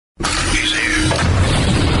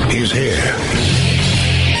is here.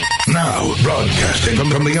 Now, broadcasting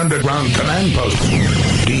from the underground command post,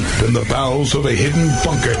 deep in the bowels of a hidden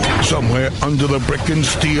bunker, somewhere under the brick and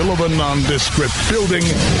steel of a nondescript building,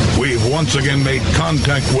 we've once again made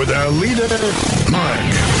contact with our leader, Mark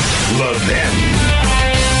Levin.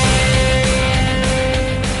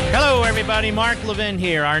 Hello, everybody. Mark Levin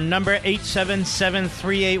here. Our number,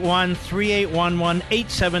 877-381-3811,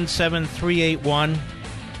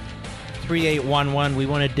 877-381-3811. We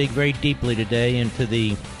want to dig very deeply today into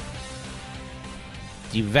the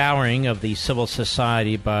devouring of the civil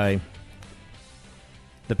society by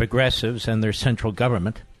the progressives and their central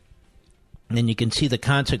government. And you can see the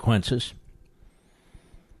consequences.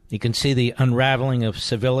 You can see the unraveling of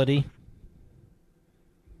civility.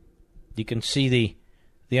 You can see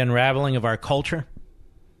the unraveling of our culture.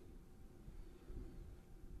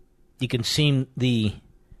 You can see the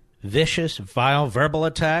vicious, vile verbal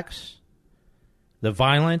attacks, the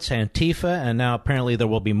violence, Antifa, and now apparently there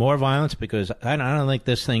will be more violence because I don't think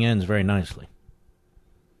this thing ends very nicely.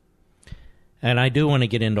 And I do want to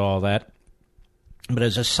get into all that. But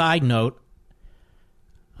as a side note,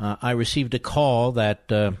 I received a call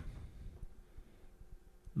that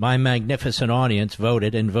my magnificent audience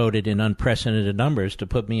voted in unprecedented numbers to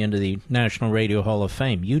put me into the National Radio Hall of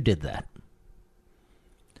Fame. You did that.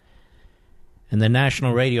 And the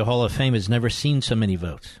National Radio Hall of Fame has never seen so many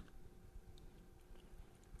votes.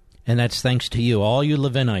 And that's thanks to you, all you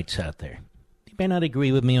Levinites out there. You may not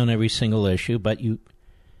agree with me on every single issue, but you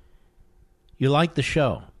like the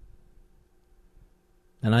show.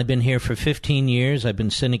 And I've been here for 15 years. I've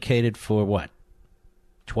been syndicated for,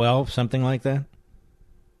 12, something like that?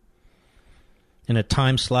 In a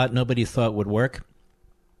time slot nobody thought would work.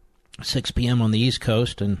 6 p.m. on the East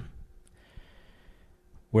Coast and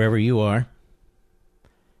wherever you are.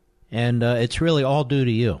 And it's really all due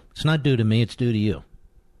to you. It's not due to me, it's due to you.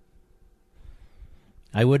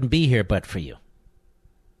 I wouldn't be here but for you.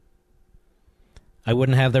 I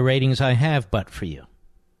wouldn't have the ratings I have but for you.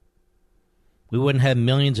 We wouldn't have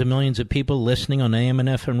millions and millions of people listening on AM and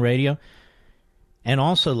FM radio, and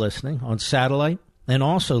also listening on satellite, and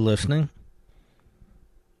also listening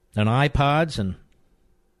on iPods and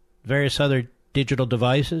various other digital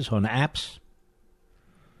devices, on apps.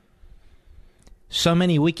 So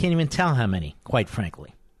many, we can't even tell how many, quite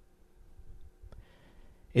frankly.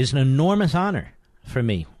 It's an enormous honor for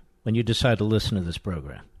me when you decide to listen to this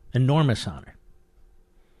program. Enormous honor.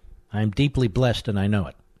 I am deeply blessed, and I know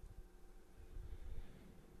it.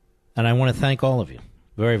 And I want to thank all of you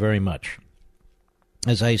very, very much.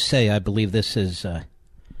 As I say, I believe this is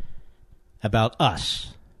about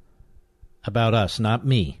us. About us, not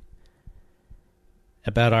me.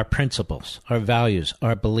 About our principles, our values,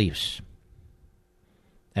 our beliefs.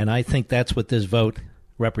 And I think that's what this vote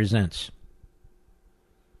represents.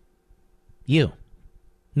 You.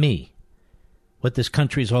 Me. What this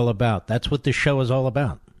country is all about. That's what this show is all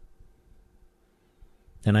about.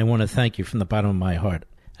 And I want to thank you from the bottom of my heart.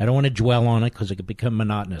 I don't want to dwell on it because it could become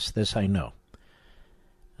monotonous. This I know.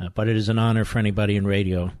 But it is an honor for anybody in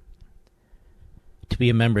radio to be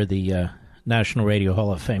a member of the National Radio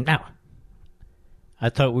Hall of Fame. Now, I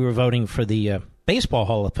thought we were voting for the Baseball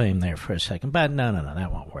Hall of Fame there for a second, but no,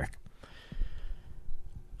 that won't work.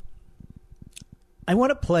 I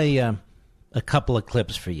want to play a couple of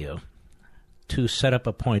clips for you to set up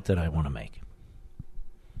a point that I want to make.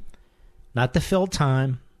 Not to fill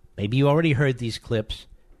time. Maybe you already heard these clips.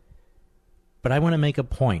 But I want to make a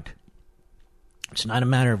point. It's not a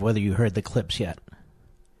matter of whether you heard the clips yet.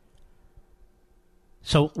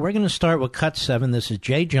 So we're going to start with Cut 7. This is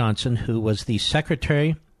Jeh Johnson, who was the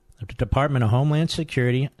Secretary of the Department of Homeland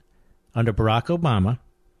Security under Barack Obama.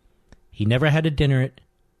 He never had a dinner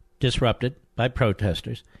disrupted by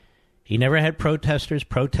protesters. He never had protesters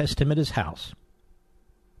protest him at his house.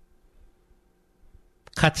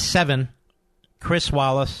 Cut 7, Chris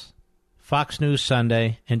Wallace, Fox News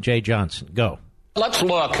Sunday, and Jeh Johnson. Go. Let's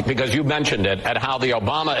look, because you mentioned it, at how the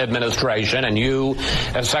Obama administration and you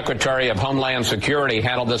as Secretary of Homeland Security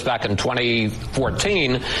handled this back in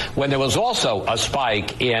 2014 when there was also a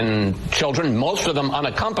spike in children, most of them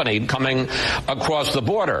unaccompanied, coming across the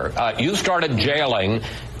border. You started jailing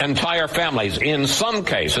entire families. In some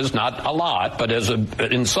cases, not a lot, but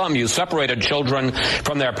in some, you separated children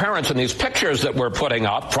from their parents. And these pictures that we're putting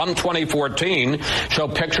up from 2014 show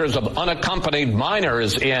pictures of unaccompanied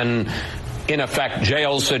minors in effect,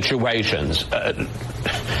 jail situations. As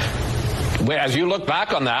you look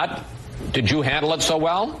back on that, did you handle it so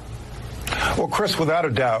well? Well, Chris, without a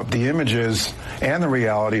doubt, the images and the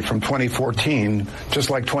reality from 2014, just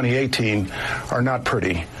like 2018, are not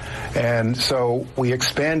pretty. And so we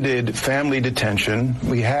expanded family detention.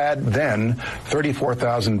 We had then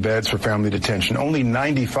 34,000 beds for family detention, only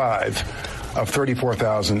 95 of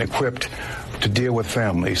 34,000 equipped to deal with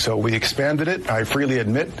families. So we expanded it. I freely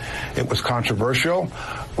admit it was controversial.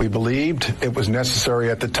 We believed it was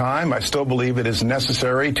necessary at the time. I still believe it is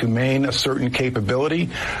necessary to maintain a certain capability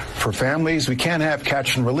for families. We can't have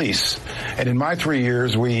catch and release. And in my 3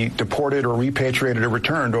 years, we deported or repatriated or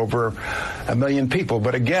returned over 1 million people.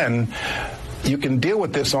 But again, you can deal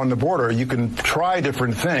with this on the border. You can try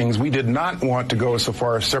different things. We did not want to go so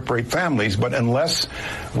far as separate families, but unless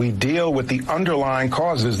we deal with the underlying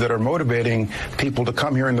causes that are motivating people to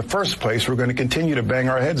come here in the first place, we're going to continue to bang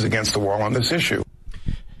our heads against the wall on this issue.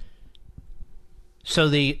 So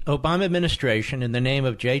the Obama administration, in the name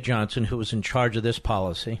of Jay Johnson, who was in charge of this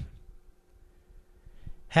policy,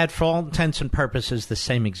 had for all intents and purposes the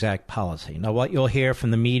same exact policy. Now, what you'll hear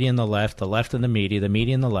from the media and the left and the media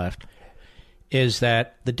and the left, is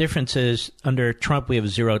that the difference is under Trump we have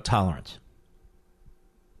zero tolerance.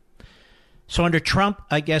 So under Trump,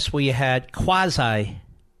 I guess we had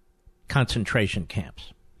quasi-concentration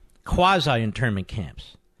camps, quasi-internment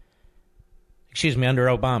camps. Under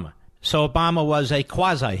Obama. So Obama was a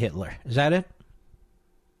quasi-Hitler. Is that it?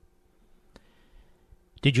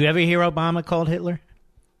 Did you ever hear Obama called Hitler?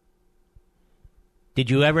 Did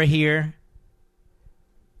you ever hear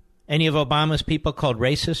any of Obama's people called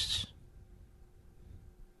racists?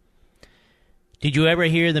 Did you ever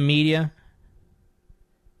hear the media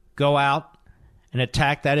go out and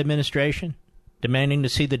attack that administration, demanding to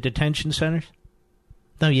see the detention centers?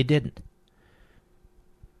 No, you didn't.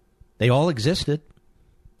 They all existed.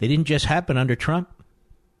 They didn't just happen under Trump.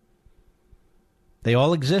 They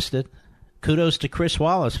all existed. Kudos to Chris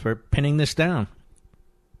Wallace for pinning this down.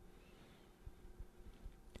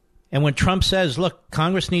 And when Trump says, look,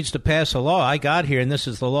 Congress needs to pass a law, I got here and this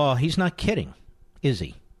is the law, he's not kidding, is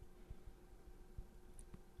he?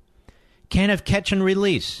 Can't have catch and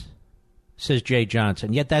release, says Jay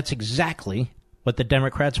Johnson. Yet that's exactly what the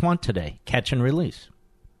Democrats want today, catch and release.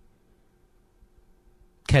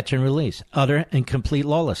 Catch and release, utter and complete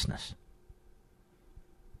lawlessness.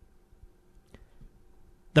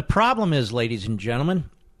 The problem is, ladies and gentlemen,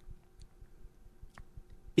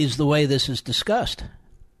 is the way this is discussed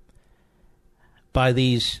by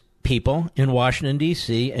these people in Washington,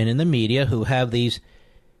 D.C. and in the media who have these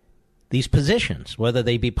positions, whether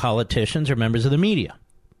they be politicians or members of the media.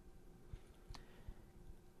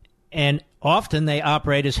 And often they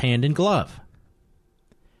operate as hand in glove.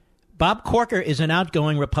 Bob Corker is an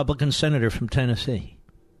outgoing Republican senator from Tennessee.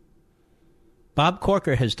 Bob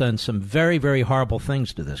Corker has done some very, very horrible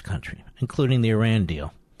things to this country, including the Iran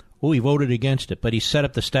deal. Oh, he voted against it, but he set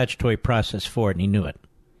up the statutory process for it, and he knew it.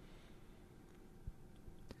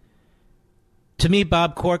 To me,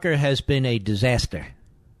 Bob Corker has been a disaster.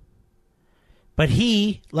 But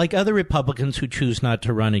he, like other Republicans who choose not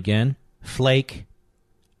to run again, Flake,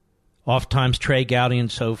 oftentimes Trey Gowdy and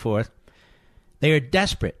so forth, they are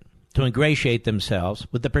desperate to ingratiate themselves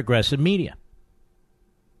with the progressive media.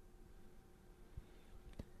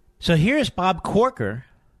 So here's Bob Corker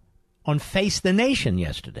on Face the Nation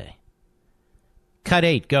yesterday. Cut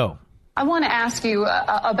 8, go. I want to ask you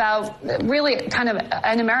about really kind of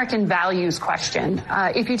an American values question.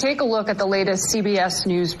 If you take a look at the latest CBS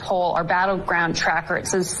News poll, our Battleground Tracker, it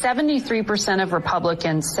says 73% of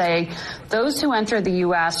Republicans say those who enter the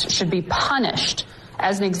U.S. should be punished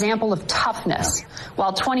as an example of toughness,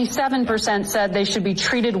 while 27% said they should be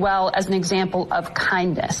treated well as an example of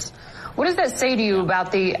kindness. What does that say to you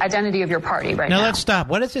about the identity of your party right now? Now, let's stop.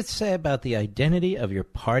 What does it say about the identity of your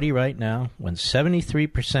party right now when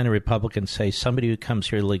 73% of Republicans say somebody who comes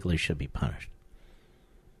here illegally should be punished?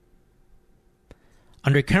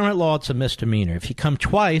 Under current law, it's a misdemeanor. If you come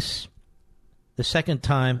twice, the second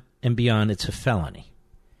time and beyond, it's a felony.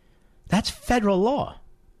 That's federal law.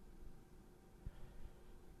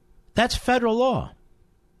 That's federal law.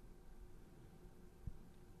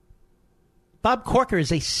 Bob Corker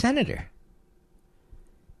is a senator.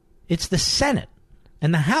 It's the Senate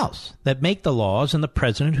and the House that make the laws and the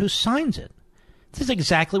president who signs it. This is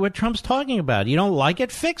exactly what Trump's talking about. You don't like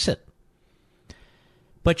it, fix it.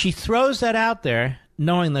 But she throws that out there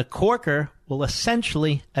knowing that Corker will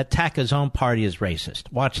essentially attack his own party as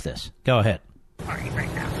racist. Watch this. Go ahead.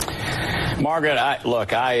 Margaret,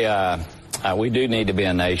 We do need to be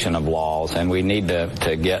a nation of laws, and we need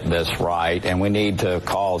to get this right, and we need to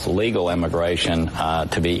cause legal immigration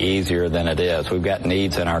to be easier than it is. We've got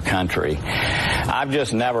needs in our country. I've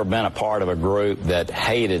just never been a part of a group that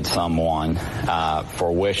hated someone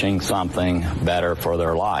for wishing something better for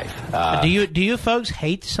their life. Do you folks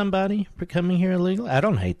hate somebody for coming here illegally? I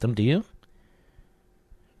don't hate them, do you?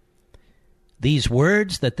 These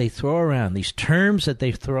words that they throw around, these terms that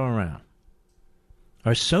they throw around,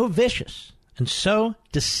 are so vicious and so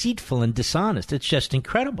deceitful and dishonest. It's just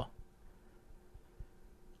incredible.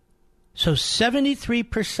 So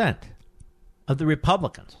 73% of the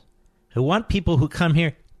Republicans who want people who come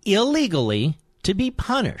here illegally to be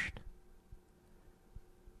punished,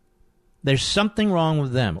 there's something wrong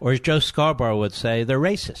with them. Or as Joe Scarborough would say, they're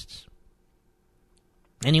racists.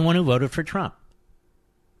 Anyone who voted for Trump.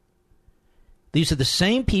 These are the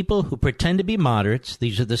same people who pretend to be moderates.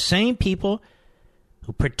 These are the same people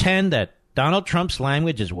who pretend that Donald Trump's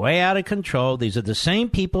language is way out of control. These are the same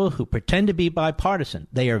people who pretend to be bipartisan.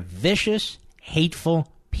 They are vicious, hateful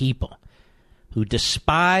people who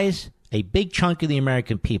despise a big chunk of the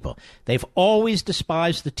American people. They've always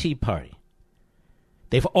despised the Tea Party.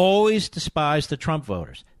 They've always despised the Trump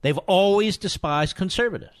voters. They've always despised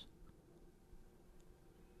conservatives.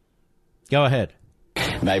 Go ahead.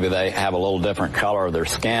 Maybe they have a little different color of their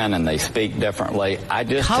skin and they speak differently.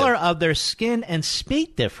 Color of their skin and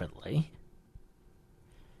speak differently?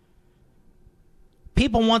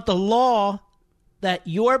 People want the law that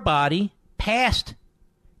your body passed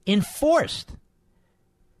enforced.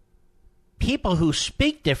 People who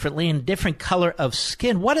speak differently and different color of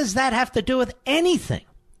skin, what does that have to do with anything?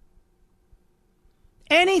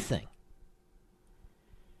 Anything.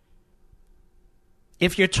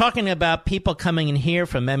 If you're talking about people coming in here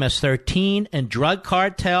from MS-13 and drug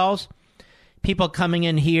cartels, people coming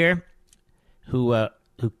in here who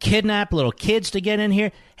kidnap little kids to get in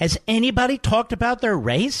here, has anybody talked about their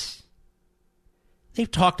race? They've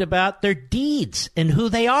talked about their deeds and who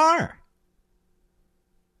they are.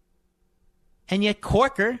 And yet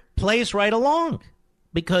Corker plays right along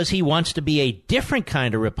because he wants to be a different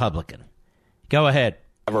kind of Republican. Go ahead.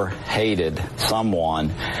 Ever hated someone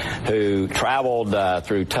who traveled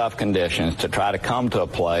through tough conditions to try to come to a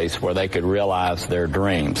place where they could realize their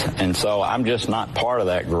dreams. And so I'm just not part of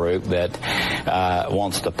that group that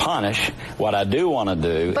wants to punish. What I do want to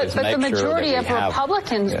do is make sure that we have... But the majority of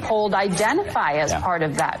Republicans polled identify as part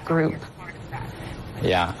of that group.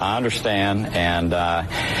 Yeah, I understand, and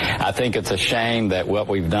I think it's a shame that what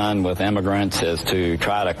we've done with immigrants is to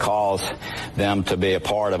try to cause them to be a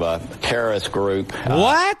part of a terrorist group.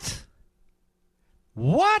 What?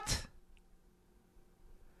 What?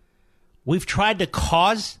 We've tried to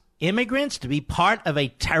cause immigrants to be part of a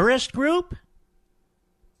terrorist group?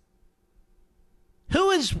 Who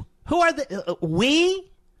are the...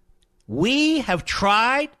 We have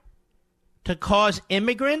tried to cause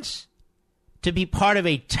immigrants to be part of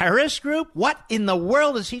a terrorist group? What in the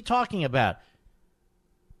world is he talking about?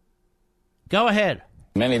 Go ahead.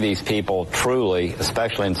 Many of these people truly,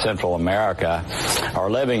 especially in Central America,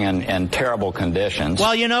 are living in terrible conditions.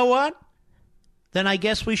 Well, you know what? Then I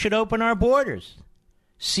guess we should open our borders.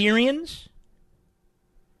 Syrians?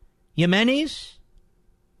 Yemenis?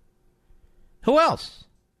 Who else?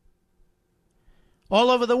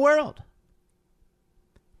 All over the world.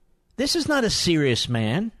 This is not a serious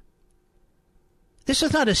man. This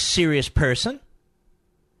is not a serious person.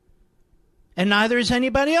 And neither is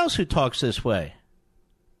anybody else who talks this way.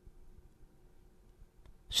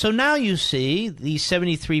 So now you see these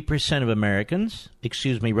 73% of Americans,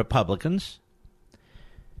 Republicans,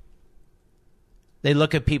 they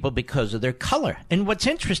look at people because of their color. And what's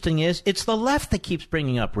interesting is it's the left that keeps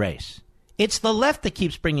bringing up race. It's the left that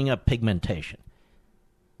keeps bringing up pigmentation.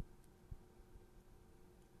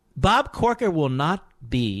 Bob Corker will not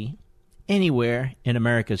be anywhere in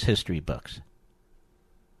America's history books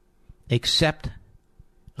except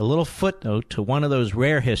a little footnote to one of those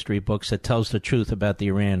rare history books that tells the truth about the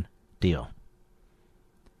Iran deal.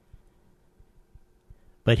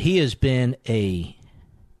 But he has been a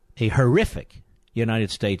horrific United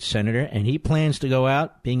States senator, and he plans to go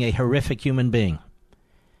out being a horrific human being.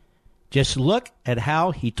 Just look at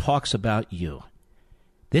how he talks about you.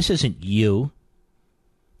 This isn't you.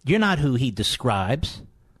 You're not who he describes.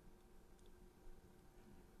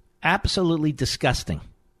 Absolutely disgusting.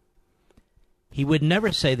 He would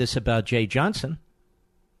never say this about Jay Johnson,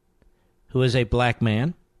 who is a black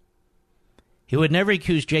man. He would never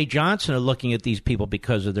accuse Jay Johnson of looking at these people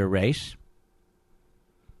because of their race.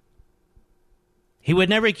 He would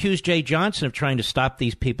never accuse Jay Johnson of trying to stop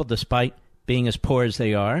these people despite being as poor as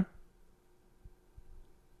they are.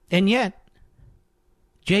 And yet,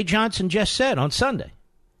 Jay Johnson just said on Sunday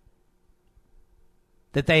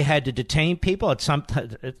that they had to detain people at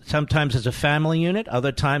sometimes as a family unit,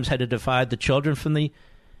 other times had to divide the children from the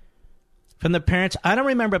parents. I don't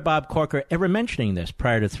remember Bob Corker ever mentioning this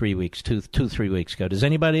prior to 3 weeks, 3 weeks ago. Does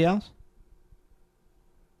anybody else?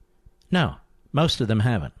 No, most of them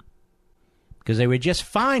haven't. Because they were just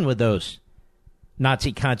fine with those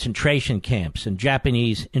Nazi concentration camps and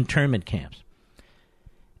Japanese internment camps.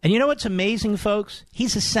 And you know what's amazing, folks?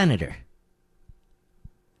 He's a senator.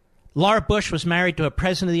 Laura Bush was married to a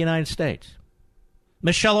president of the United States.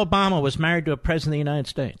 Michelle Obama was married to a president of the United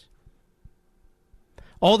States.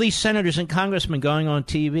 All these senators and congressmen going on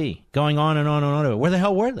TV, going on and on and on. Where the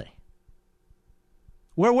hell were they?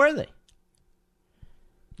 Where were they?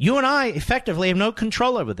 You and I effectively have no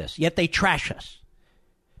control over this, yet they trash us.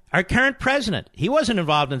 Our current president, he wasn't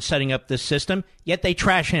involved in setting up this system, yet they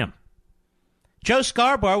trash him. Joe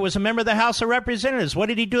Scarborough was a member of the House of Representatives. What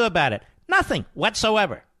did he do about it? Nothing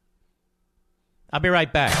whatsoever. I'll be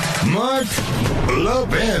right back. Mark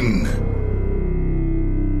Levin.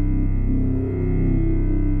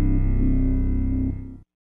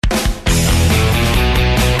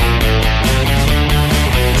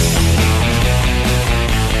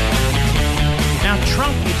 Now,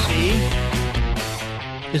 Trump, you see,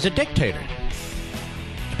 is a dictator.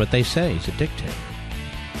 That's what they say. He's a dictator.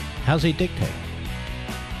 How's he a dictator?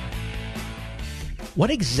 What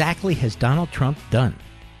exactly has Donald Trump done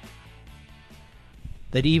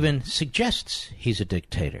that even suggests he's a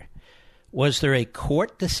dictator? Was there a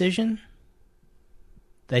court decision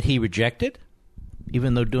that he rejected,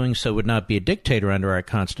 even though doing so would not be a dictator under our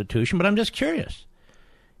Constitution? But I'm just curious.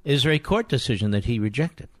 Is there a court decision that he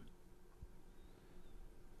rejected?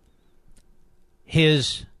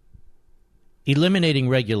 His eliminating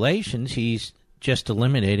regulations, he's just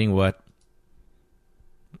eliminating what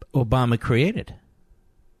Obama created.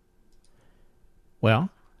 Well,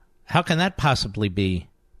 how can that possibly be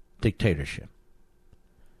dictatorship?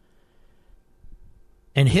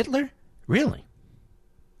 And Hitler? Really?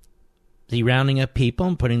 Is he rounding up people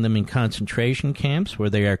and putting them in concentration camps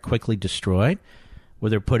where they are quickly destroyed,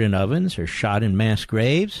 where they're put in ovens or shot in mass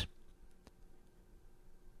graves?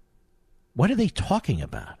 What are they talking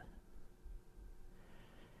about?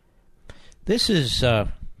 This is,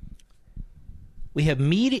 we have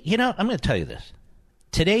media, I'm going to tell you this.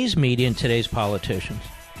 Today's media and today's politicians,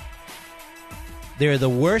 they're the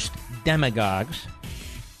worst demagogues,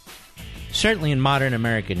 certainly in modern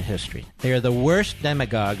American history. They are the worst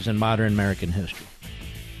demagogues in modern American history.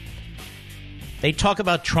 They talk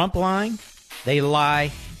about Trump lying. They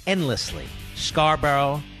lie endlessly.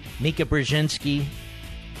 Scarborough, Mika Brzezinski,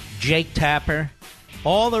 Jake Tapper,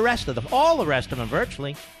 all the rest of them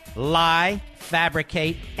virtually, lie,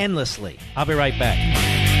 fabricate endlessly. I'll be right back.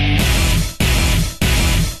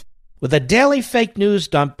 With a daily fake news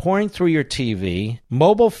dump pouring through your TV,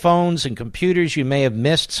 mobile phones, and computers, you may have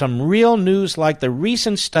missed some real news like the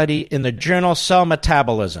recent study in the journal Cell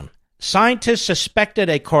Metabolism. Scientists suspected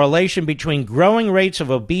a correlation between growing rates of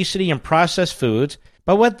obesity and processed foods,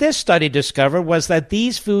 but what this study discovered was that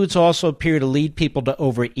these foods also appear to lead people to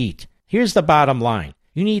overeat. Here's the bottom line.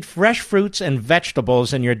 You need fresh fruits and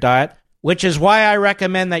vegetables in your diet, which is why I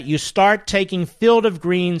recommend that you start taking Field of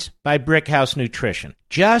Greens by Brickhouse Nutrition.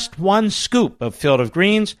 Just one scoop of Field of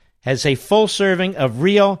Greens has a full serving of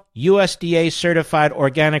real USDA-certified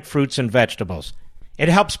organic fruits and vegetables. It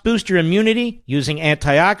helps boost your immunity using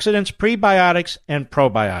antioxidants, prebiotics, and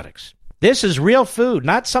probiotics. This is real food,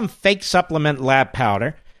 not some fake supplement lab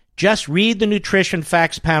powder. Just read the nutrition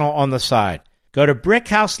facts panel on the side. Go to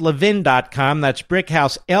BrickhouseLevin.com, that's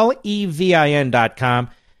BrickhouseLevin.com,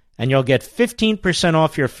 and you'll get 15%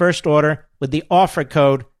 off your first order with the offer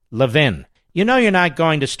code LEVIN. You know you're not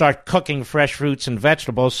going to start cooking fresh fruits and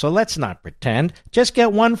vegetables, so let's not pretend. Just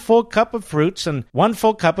get 1 full cup of fruits and 1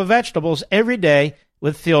 full cup of vegetables every day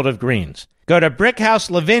with Field of Greens. Go to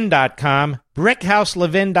BrickhouseLevin.com,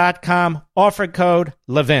 BrickhouseLevin.com, offer code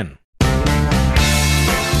LEVIN.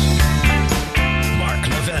 Mark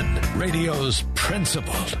Levin, radio's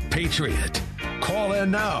principled patriot. Call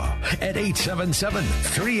in now at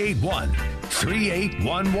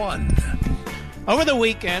 877-381-3811. Over the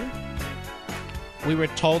weekend, we were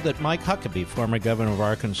told that Mike Huckabee, former governor of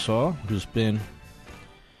Arkansas, who's been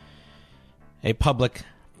a public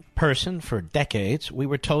person for decades, we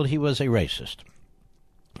were told he was a racist,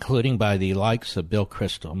 including by the likes of Bill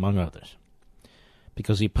Kristol, among others,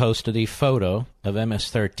 because he posted a photo of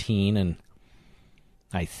MS-13, and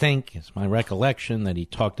I think, it's my recollection, that he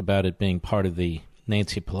talked about it being part of the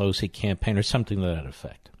Nancy Pelosi campaign or something to that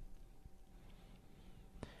effect.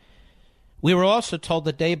 We were also told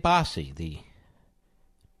that Dave Bossie, the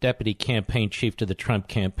deputy campaign chief to the Trump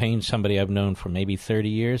campaign, somebody I've known for maybe 30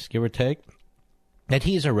 years, give or take, that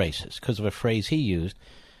he's a racist because of a phrase he used,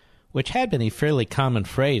 which had been a fairly common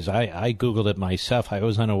phrase. I Googled it myself. I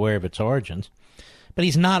was unaware of its origins. But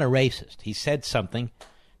he's not a racist. He said something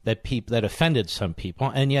that offended some people,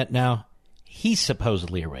 and yet now he's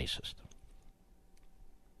supposedly a racist.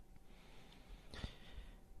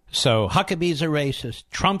 So Huckabee's a racist,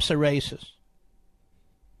 Trump's a racist,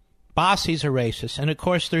 Bossie's a racist, and of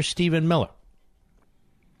course there's Stephen Miller.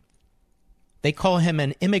 They call him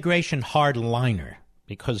an immigration hardliner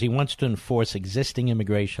because he wants to enforce existing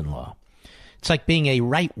immigration law. It's like being a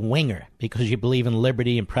right-winger because you believe in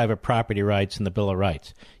liberty and private property rights and the Bill of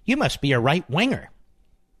Rights. You must be a right-winger.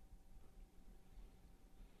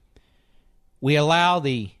 We allow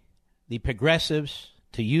the progressives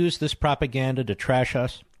to use this propaganda to trash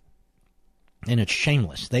us, and it's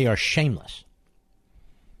shameless. They are shameless.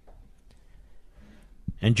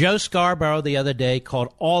 And Joe Scarborough the other day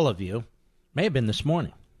called all of you, may have been this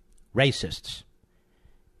morning, racists.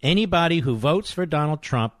 Anybody who votes for Donald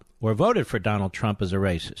Trump or voted for Donald Trump is a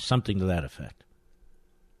racist, something to that effect.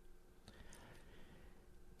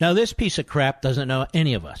 Now, this piece of crap doesn't know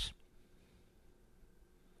any of us.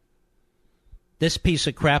 This piece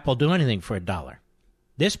of crap will do anything for $1.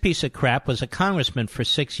 This piece of crap was a congressman for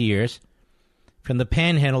 6 years from the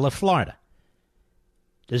panhandle of Florida.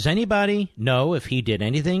 Does anybody know if he did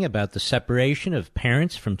anything about the separation of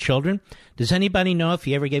parents from children? Does anybody know if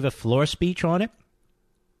he ever gave a floor speech on it?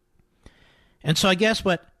 And so I guess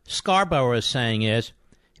what Scarborough is saying is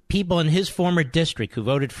people in his former district who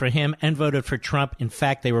voted for him and voted for Trump, in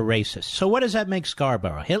fact, they were racist. So what does that make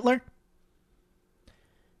Scarborough? Hitler?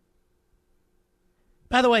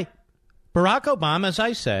 By the way, Barack Obama, as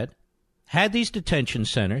I said, had these detention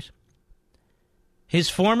centers. His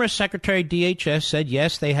former Secretary of DHS said,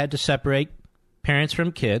 yes, they had to separate parents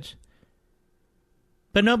from kids.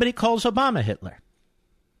 But nobody calls Obama Hitler.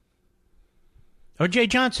 Or Jay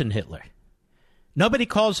Johnson Hitler. Nobody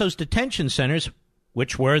calls those detention centers,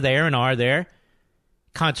 which were there and are there,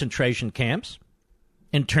 concentration camps,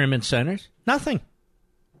 internment centers. Nothing.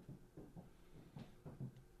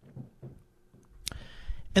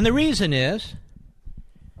 And the reason is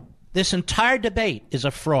this entire debate is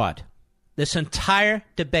a fraud. This entire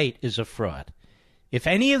debate is a fraud. If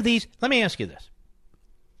any of these... Let me ask you this.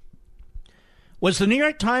 Was the New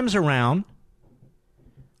York Times around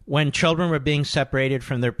when children were being separated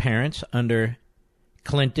from their parents under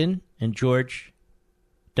Clinton and George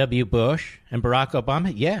W. Bush and Barack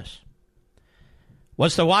Obama? Yes.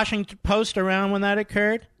 Was the Washington Post around when that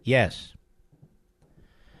occurred? Yes.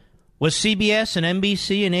 Was CBS and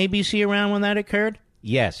NBC and ABC around when that occurred?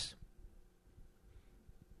 Yes.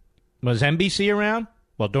 Was NBC around?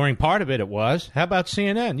 Well, during part of it was. How about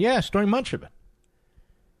CNN? Yes, during much of it.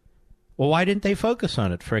 Well, why didn't they focus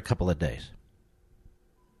on it for a couple of days?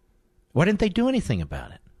 Why didn't they do anything about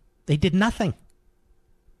it? They did nothing.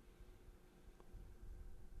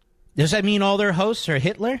 Does that mean all their hosts are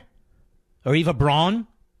Hitler? Or Eva Braun?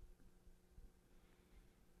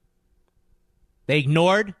 They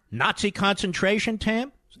ignored Nazi concentration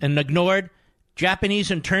camps and ignored Japanese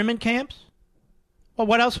internment camps? Well,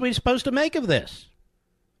 what else are we supposed to make of this?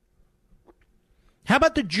 How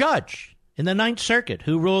about the judge in the Ninth Circuit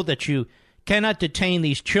who ruled that you cannot detain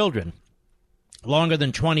these children longer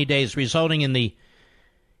than 20 days, resulting in the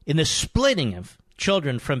splitting of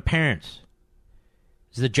children from parents?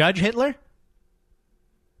 Is the judge Hitler?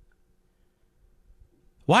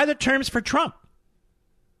 Why the terms for Trump?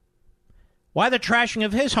 Why the trashing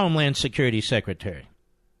of his Homeland Security Secretary?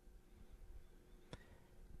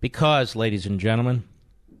 Because, ladies and gentlemen,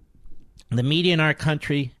 the media in our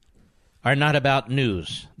country are not about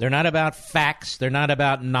news. They're not about facts. They're not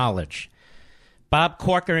about knowledge. Bob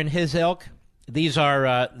Corker and his ilk, these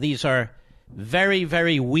are very,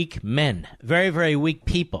 very weak men, very, very weak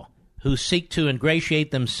people who seek to ingratiate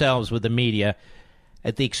themselves with the media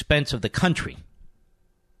at the expense of the country.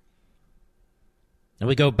 And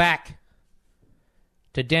we go back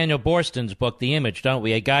to Daniel Boorstin's book, The Image, don't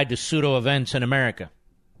we? A Guide to Pseudo-Events in America.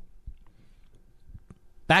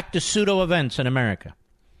 Back to pseudo-events in America.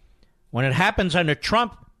 When it happens under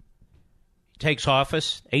Trump, he takes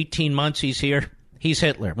office, 18 months he's here, he's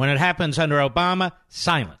Hitler. When it happens under Obama,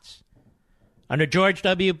 silence. Under George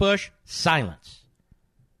W. Bush, silence.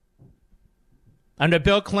 Under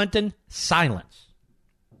Bill Clinton, silence.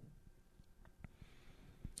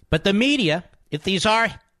 But the media, if these are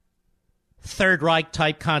Third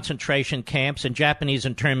Reich-type concentration camps and Japanese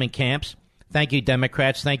internment camps, thank you,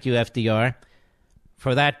 Democrats, thank you, FDR,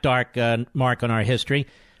 for that dark mark on our history,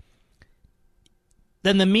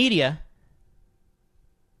 then the media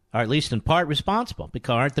or at least in part responsible,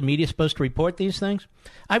 because aren't the media supposed to report these things?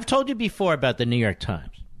 I've told you before about the New York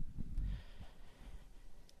Times.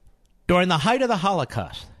 During the height of the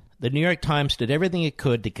Holocaust, the New York Times did everything it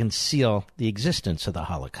could to conceal the existence of the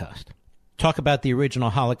Holocaust. Talk about the original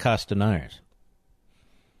Holocaust deniers.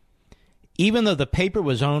 Even though the paper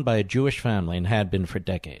was owned by a Jewish family and had been for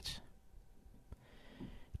decades,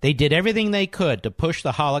 they did everything they could to push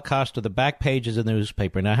the Holocaust to the back pages of the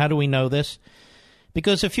newspaper. Now, how do we know this?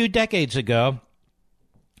 Because a few decades ago,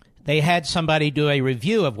 they had somebody do a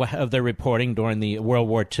review of their reporting during the World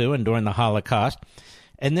War II and during the Holocaust,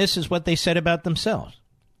 and this is what they said about themselves.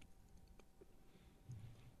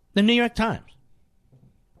 The New York Times.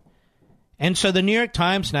 And so the New York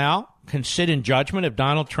Times now can sit in judgment of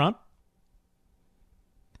Donald Trump.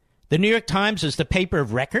 The New York Times is the paper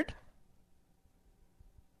of record.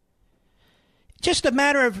 Just a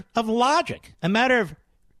matter of logic, a matter of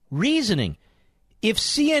reasoning. If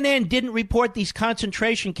CNN didn't report these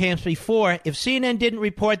concentration camps before, if CNN didn't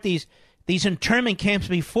report these internment camps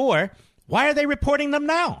before, why are they reporting them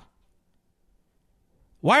now?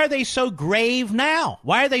 Why are they so grave now?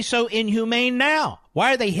 Why are they so inhumane now?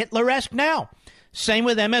 Why are they Hitleresque now? Same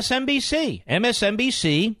with MSNBC.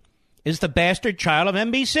 MSNBC is the bastard child of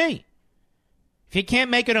NBC. If you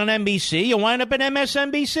can't make it on NBC, you wind up at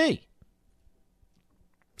MSNBC.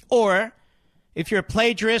 Or, if you're a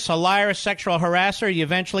plagiarist, a liar, a sexual harasser, you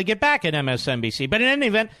eventually get back at MSNBC. But in any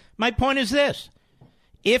event, my point is this.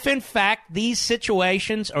 If, in fact, these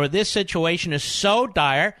situations or this situation is so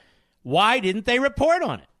dire, why didn't they report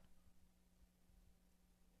on it?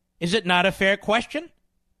 Is it not a fair question?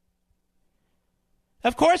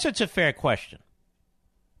 Of course it's a fair question.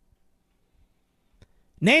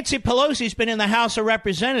 Nancy Pelosi's been in the House of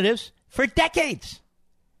Representatives for decades.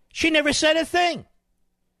 She never said a thing.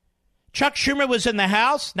 Chuck Schumer was in the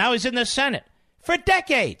House, now he's in the Senate. For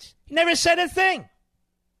decades. He never said a thing.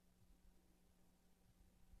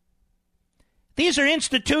 These are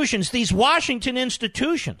institutions, these Washington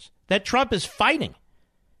institutions that Trump is fighting.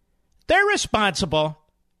 They're responsible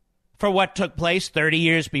for what took place 30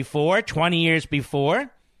 years before, 20 years before.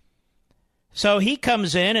 So he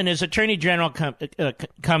comes in and his attorney general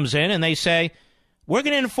comes in and they say, we're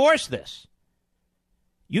going to enforce this.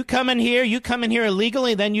 You come in here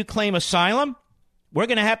illegally, then you claim asylum. We're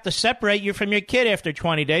going to have to separate you from your kid after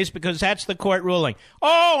 20 days because that's the court ruling.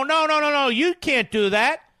 Oh, no, you can't do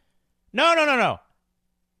that. No.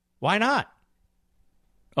 Why not?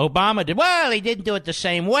 Obama did. Well, he didn't do it the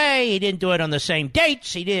same way. He didn't do it on the same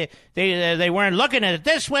dates. They weren't looking at it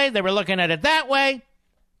this way. They were looking at it that way.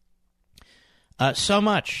 So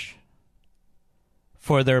much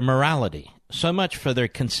for their morality. So much for their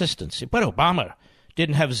consistency. But Obama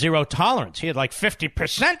didn't have zero tolerance. He had like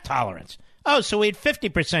 50% tolerance. Oh, so we had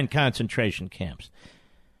 50% concentration camps.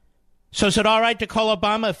 So is it all right to call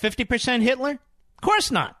Obama a 50% Hitler? Of course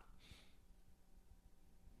not.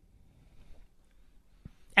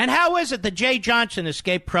 And how is it that Jay Johnson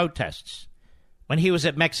escaped protests when he was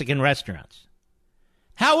at Mexican restaurants?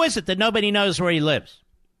 How is it that nobody knows where he lives?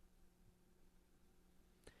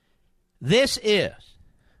 This is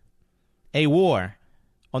a war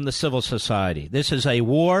on the civil society. This is a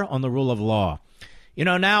war on the rule of law. You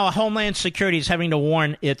know, now Homeland Security is having to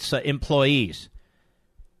warn its employees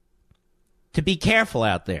to be careful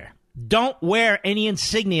out there. Don't wear any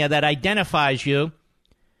insignia that identifies you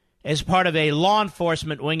as part of a law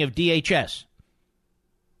enforcement wing of DHS.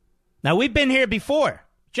 Now, we've been here before.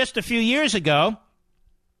 Just a few years ago,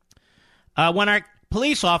 when our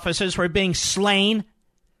police officers were being slain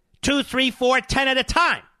 2, 3, 4, 10 at a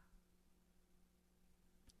time.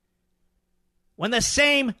 When the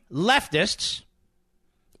same leftists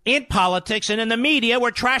in politics and in the media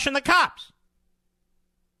were trashing the cops.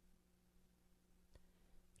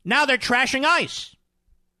 Now they're trashing ICE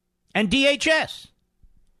and DHS.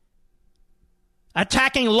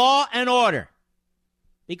 Attacking law and order.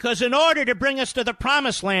 Because in order to bring us to the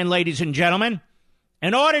promised land, ladies and gentlemen,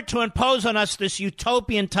 in order to impose on us this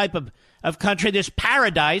utopian type of country, this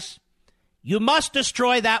paradise, you must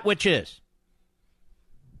destroy that which is.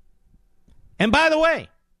 And by the way,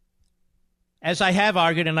 as I have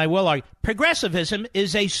argued and I will argue, progressivism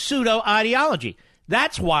is a pseudo-ideology.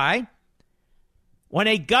 That's why when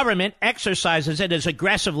a government exercises it as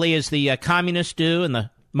aggressively as the communists do and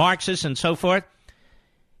the Marxists and so forth,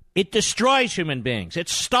 it destroys human beings. It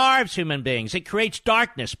starves human beings. It creates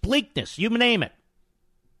darkness, bleakness, you name it.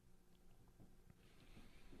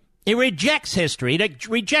 It rejects history. It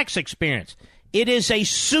rejects experience. It is a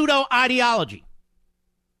pseudo-ideology.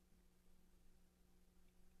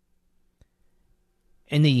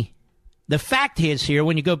 And the The fact is here,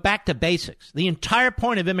 when you go back to basics, the entire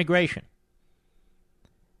point of immigration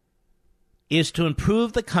is to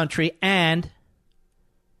improve the country and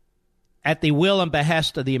at the will and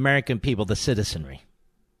behest of the American people, the citizenry.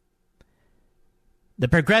 The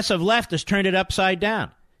progressive left has turned it upside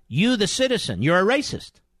down. You, the citizen, you're a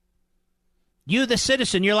racist. You, the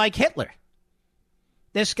citizen, you're like Hitler.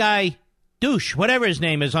 This guy, douche, whatever his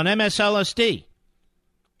name is, on MSLSD,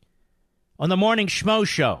 on the Morning Schmo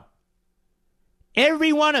Show.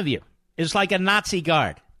 Every one of you is like a Nazi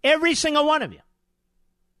guard. Every single one of you.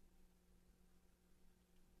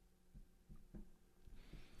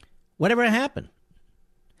 Whatever happened?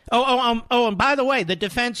 And by the way, the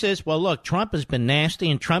defense is, well, look, Trump has been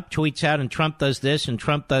nasty, and Trump tweets out, and Trump does this, and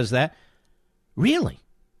Trump does that. Really?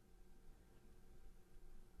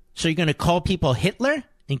 So you're going to call people Hitler,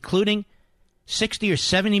 including 60 or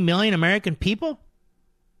 70 million American people?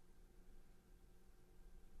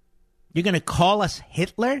 You're going to call us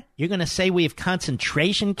Hitler? You're going to say we have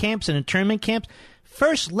concentration camps and internment camps?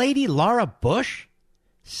 First Lady Laura Bush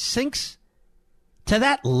sinks to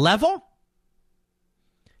that level?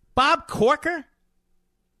 Bob Corker?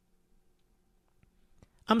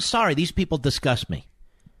 I'm sorry, these people disgust me.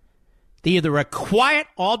 They either are quiet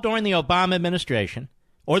all during the Obama administration,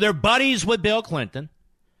 or they're buddies with Bill Clinton,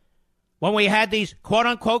 when we had these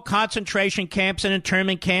quote-unquote concentration camps and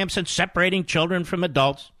internment camps and separating children from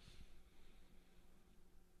adults.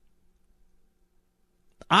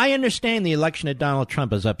 I understand the election of Donald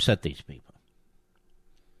Trump has upset these people.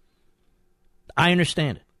 I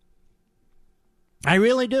understand it. I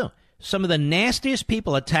really do. Some of the nastiest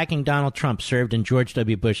people attacking Donald Trump served in George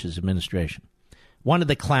W. Bush's administration. One of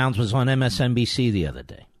the clowns was on MSNBC the other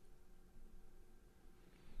day.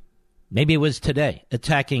 Maybe it was today,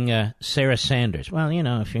 attacking Sarah Sanders. Well, you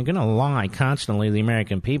know, if you're going to lie constantly to the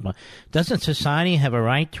American people, doesn't society have a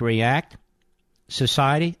right to react?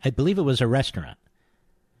 Society? I believe it was a restaurant.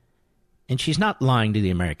 And she's not lying to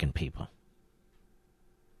the American people.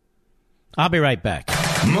 I'll be right back.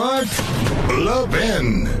 Mark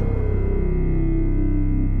Levin.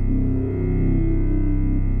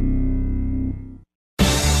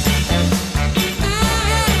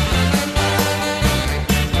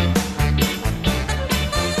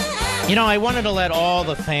 You know, I wanted to let all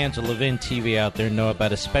the fans of Levin TV out there know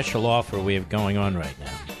about a special offer we have going on right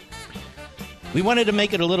now. We wanted to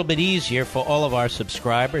make it a little bit easier for all of our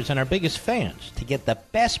subscribers and our biggest fans to get the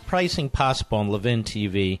best pricing possible on Levin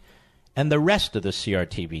TV and the rest of the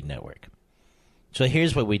CRTV network. So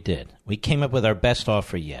here's what we did. We came up with our best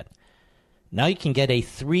offer yet. Now you can get a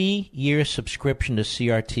 3-year subscription to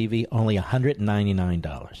CRTV, only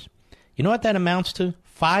 $199. You know what that amounts to?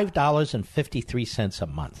 $5.53 a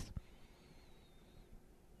month.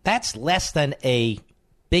 That's less than a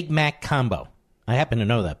Big Mac combo. I happen to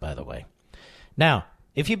know that, by the way. Now,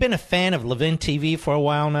 if you've been a fan of Levin TV for a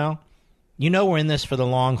while now, you know we're in this for the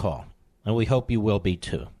long haul, and we hope you will be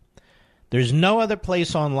too. There's no other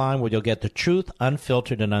place online where you'll get the truth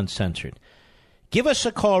unfiltered and uncensored. Give us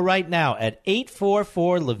a call right now at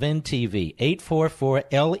 844-LEVIN-TV,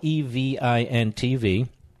 844-LEVIN-TV,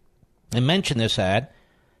 and mention this ad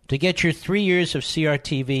to get your 3 years of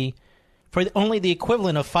CRTV for only the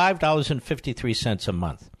equivalent of $5.53 a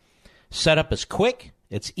month. Setup is quick,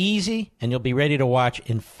 it's easy, and you'll be ready to watch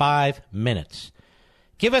in 5 minutes.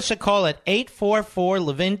 Give us a call at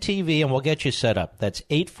 844-LEVIN-TV, and we'll get you set up. That's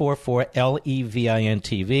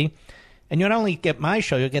 844-LEVIN-TV. And you'll not only get my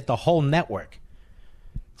show, you'll get the whole network.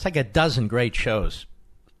 It's like a dozen great shows.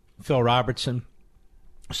 Phil Robertson,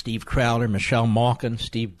 Steve Crowder, Michelle Malkin,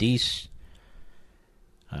 Steve Deese,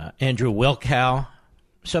 Andrew Wilkow,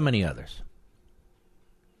 so many others.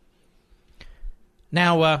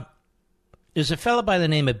 Now, there's a fellow by the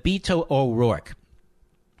name of Beto O'Rourke,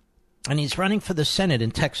 and he's running for the Senate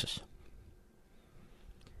in Texas.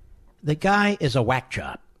 The guy is a whack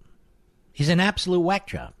job. He's an absolute whack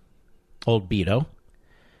job, old Beto.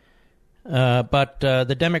 But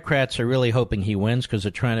the Democrats are really hoping he wins because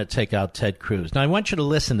they're trying to take out Ted Cruz. Now, I want you to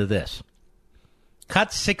listen to this.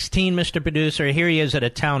 Cut 16, Mr. Producer. Here he is at a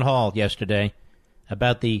town hall yesterday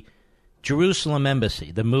about the Jerusalem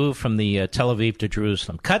embassy, the move from the Tel Aviv to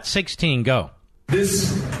Jerusalem. Cut 16, go.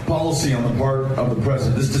 This policy on the part of the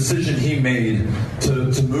president, this decision he made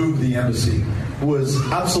to move the embassy was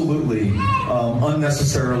absolutely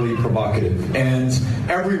unnecessarily provocative. And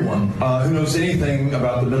everyone who knows anything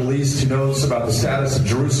about the Middle East, who knows about the status of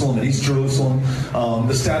Jerusalem and East Jerusalem,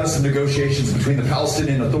 the status of negotiations between the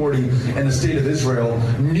Palestinian Authority and the State of Israel,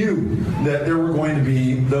 knew that there were going to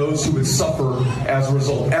be those who would suffer as a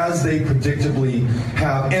result, as they predictably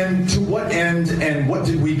have. And to what end and what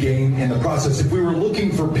did we gain in the process? If we were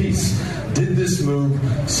looking for peace, Did this move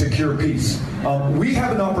secure peace? We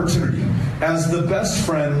have an opportunity as the best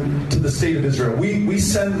friend to the state of Israel. We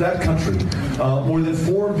send that country more than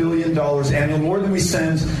 $4 billion annually, more than we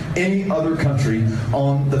send any other country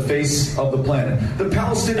on the face of the planet. The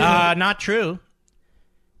Palestinians... Not true.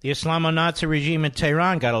 The Islamo-Nazi regime in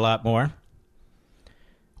Tehran got a lot more.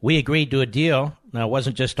 We agreed to a deal. Now, it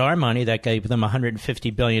wasn't just our money that gave them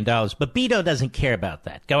 $150 billion, but Beto doesn't care about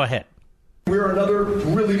that. Go ahead. We're another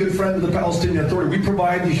really good friend of the Palestinian Authority. We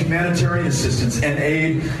provide the humanitarian assistance and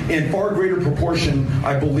aid in far greater proportion,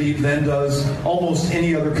 I believe, than does almost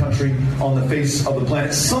any other country on the face of the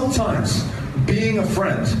planet. Sometimes being a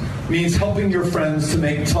friend means helping your friends to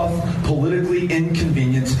make tough, politically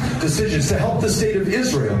inconvenient decisions, to help the state of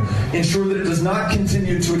Israel ensure that it does not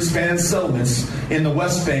continue to expand settlements in the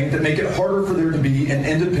West Bank that make it harder for there to be an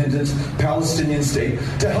independent Palestinian state,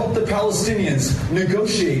 to help the Palestinians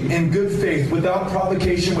negotiate in good faith, without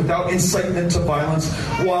provocation, without incitement to violence,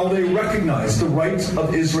 while they recognize the right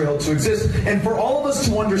of Israel to exist. And for all of us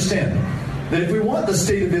to understand that if we want the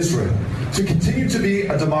state of Israel to continue to be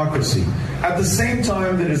a democracy, at the same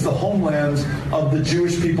time that is the homeland of the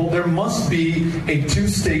Jewish people, there must be a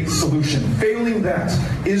two-state solution. Failing that,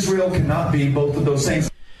 Israel cannot be both of those things.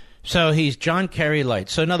 So he's John Kerry light.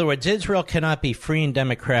 So in other words, Israel cannot be free and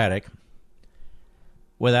democratic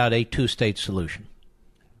without a two-state solution.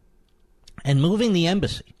 And moving the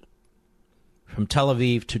embassy from Tel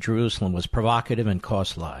Aviv to Jerusalem was provocative and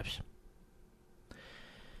cost lives.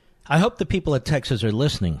 I hope the people of Texas are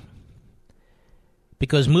listening,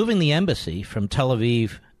 because moving the embassy from Tel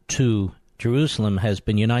Aviv to Jerusalem has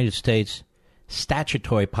been United States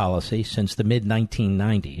statutory policy since the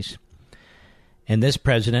mid-1990s, and this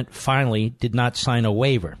president finally did not sign a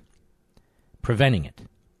waiver preventing it.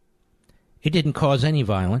 It didn't cause any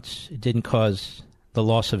violence. It didn't cause the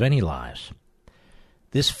loss of any lives.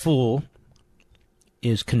 This fool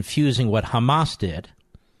is confusing what Hamas did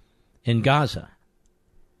in Gaza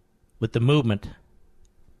with the movement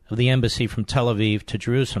of the embassy from Tel Aviv to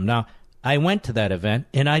Jerusalem. Now, I went to that event,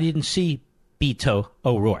 and I didn't see Beto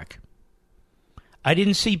O'Rourke. I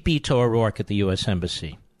didn't see Beto O'Rourke at the U.S.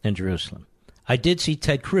 Embassy in Jerusalem. I did see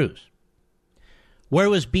Ted Cruz. Where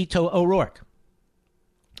was Beto O'Rourke?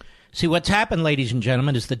 See, what's happened, ladies and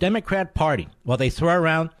gentlemen, is the Democrat Party, while they throw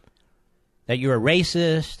around that you're a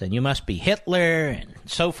racist and you must be Hitler and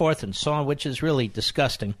so forth and so on, which is really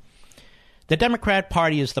disgusting, the Democrat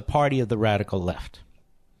Party is the party of the radical left.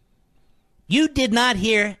 You did not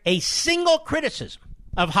hear a single criticism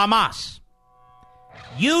of Hamas.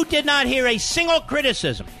 You did not hear a single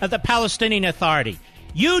criticism of the Palestinian Authority.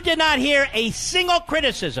 You did not hear a single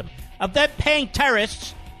criticism of them paying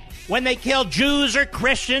terrorists when they kill Jews or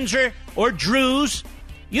Christians or Druze.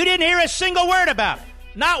 You didn't hear a single word about it.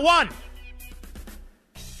 Not one.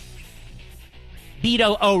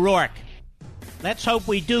 Beto O'Rourke. Let's hope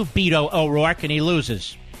we do Beto O'Rourke and he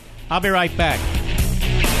loses. I'll be right back.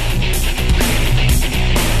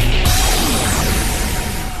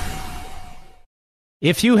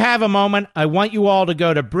 If you have a moment, I want you all to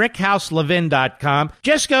go to BrickhouseLevin.com.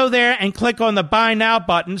 Just go there and click on the Buy Now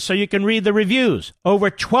button so you can read the reviews. Over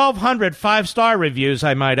 1,200 five-star reviews,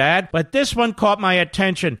 I might add, but this one caught my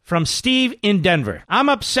attention from Steve in Denver. I'm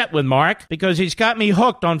upset with Mark because he's got me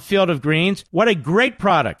hooked on Field of Greens. What a great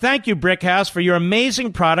product. Thank you, Brickhouse, for your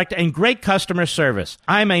amazing product and great customer service.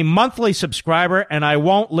 I'm a monthly subscriber, and I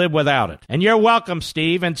won't live without it. And you're welcome,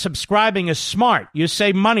 Steve, and subscribing is smart. You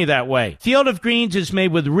save money that way. Field of Greens is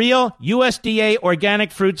made with real USDA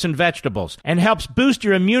organic fruits and vegetables and helps boost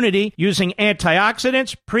your immunity using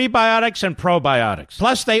antioxidants, prebiotics, and probiotics.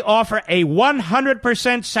 Plus, they offer a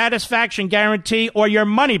 100% satisfaction guarantee or your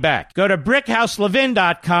money back. Go to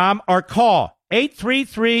BrickhouseLevin.com or call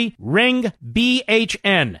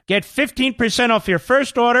 833-RING-BHN. Get 15% off your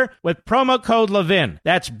first order with promo code Levin.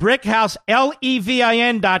 That's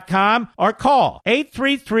BrickhouseLevin.com or call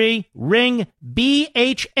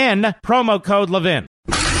 833-RING-BHN, promo code Levin.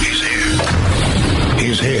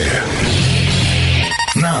 He's here.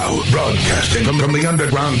 Now, broadcasting from the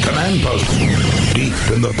underground command post, deep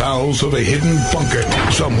in the bowels of a hidden bunker,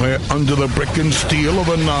 somewhere under the brick and steel of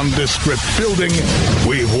a nondescript building,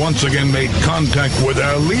 we've once again made contact with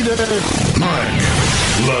our leader, Mark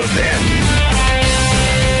Levin.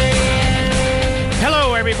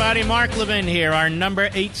 Hello, everybody. Mark Levin here. Our number,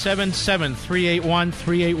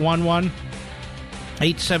 877-381-3811.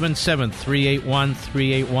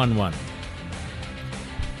 877-381-3811.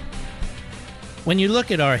 When you look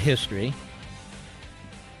at our history,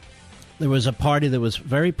 there was a party that was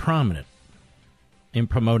very prominent in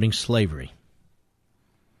promoting slavery.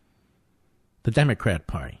 The Democrat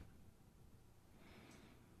Party.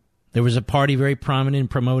 There was a party very prominent in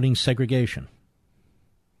promoting segregation,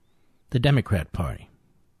 the Democrat Party,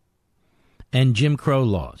 and Jim Crow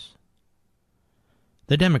laws,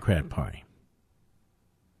 the Democrat Party.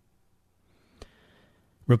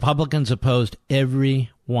 Republicans opposed every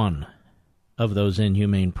one of those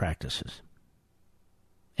inhumane practices.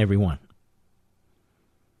 Every one.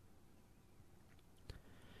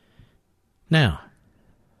 Now,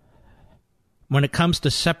 when it comes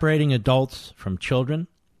to separating adults from children,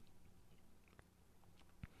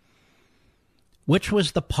 which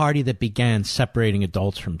was the party that began separating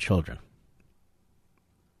adults from children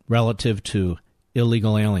relative to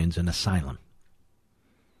illegal aliens in asylum?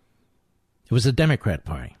 It was the Democrat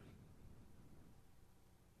Party.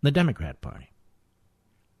 The Democrat Party.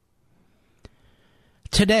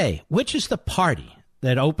 Today, which is the party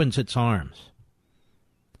that opens its arms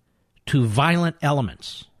to violent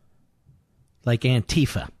elements like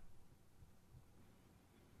Antifa?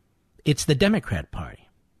 It's the Democrat Party.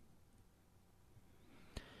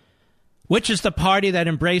 Which is the party that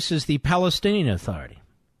embraces the Palestinian Authority,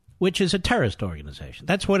 which is a terrorist organization?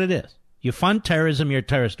 That's what it is. You fund terrorism, you're a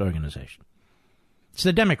terrorist organization. It's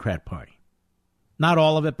the Democrat Party. Not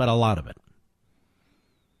all of it, but a lot of it.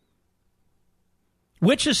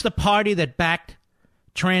 Which is the party that backed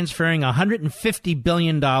transferring $150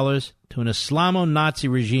 billion to an Islamo-Nazi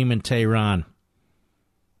regime in Tehran?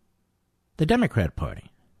 The Democrat Party.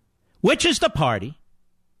 Which is the party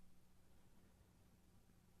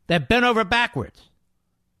that bent over backwards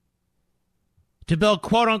to build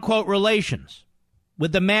quote-unquote relations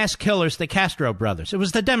with the mass killers, the Castro brothers? It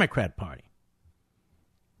was the Democrat Party.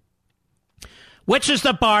 Which is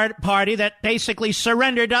the party that basically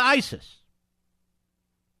surrendered to ISIS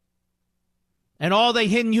and all the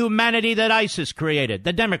hidden humanity that ISIS created?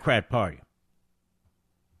 The Democrat Party.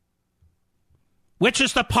 Which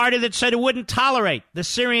is the party that said it wouldn't tolerate the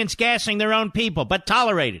Syrians gassing their own people, but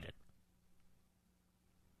tolerated it?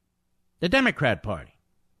 The Democrat Party.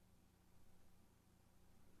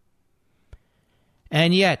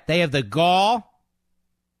 And yet they have the gall,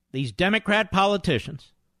 these Democrat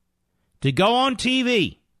politicians, to go on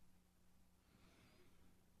TV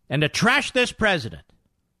and to trash this president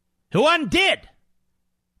who undid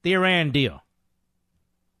the Iran deal.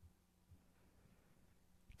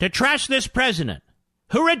 To trash this president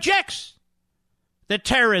who rejects the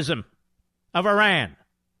terrorism of Iran,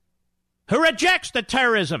 who rejects the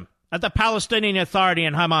terrorism of the Palestinian Authority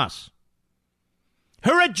and Hamas,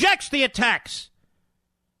 who rejects the attacks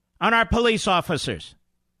on our police officers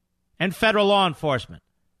and federal law enforcement,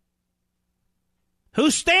 who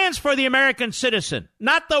stands for the American citizen,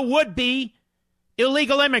 not the would-be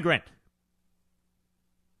illegal immigrant.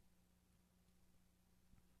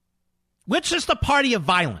 Which is the party of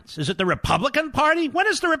violence? Is it the Republican Party? When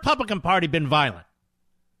has the Republican Party been violent?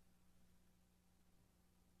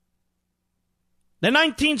 The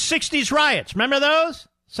 1960s riots, remember those?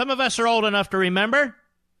 Some of us are old enough to remember.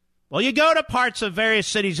 Well, you go to parts of various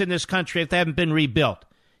cities in this country if they haven't been rebuilt.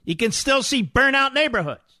 You can still see burnt-out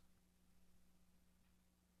neighborhoods.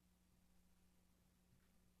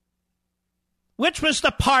 Which was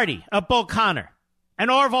the party of Bull Connor and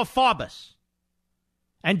Orville Faubus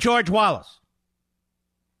and George Wallace?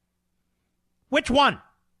 Which one?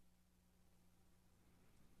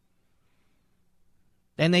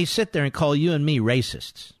 And they sit there and call you and me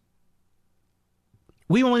racists.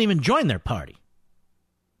 We won't even join their party.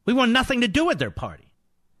 We want nothing to do with their party.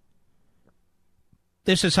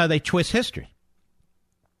 This is how they twist history.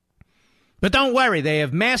 But don't worry, they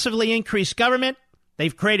have massively increased government.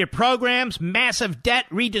 They've created programs, massive debt,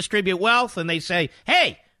 redistribute wealth, and they say,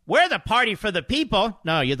 hey, we're the party for the people.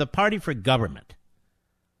 No, you're the party for government.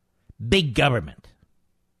 Big government.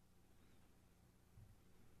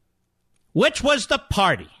 Which was the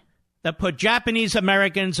party that put Japanese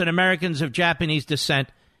Americans and Americans of Japanese descent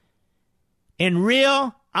in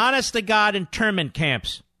real, honest-to-God internment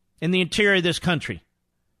camps in the interior of this country,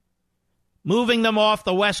 moving them off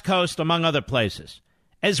the West Coast, among other places,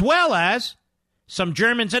 as well as some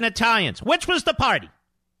Germans and Italians? Which was the party?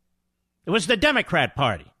 It was the Democrat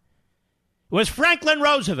Party. It was Franklin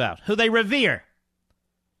Roosevelt, who they revere.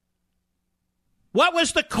 What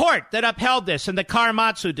was the court that upheld this in the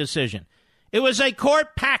Kawamatsu decision? It was a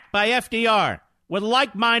court packed by FDR with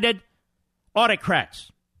like-minded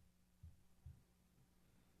autocrats.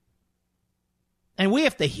 And we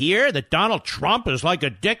have to hear that Donald Trump is like a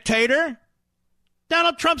dictator?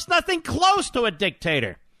 Donald Trump's nothing close to a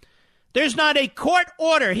dictator. There's not a court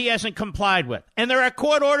order he hasn't complied with. And there are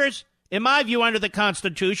court orders, in my view, under the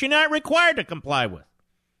Constitution, not required to comply with.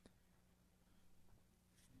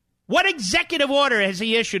 What executive order has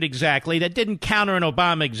he issued exactly that didn't counter an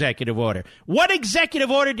Obama executive order? What executive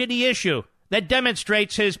order did he issue that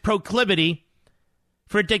demonstrates his proclivity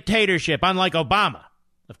for dictatorship, unlike Obama,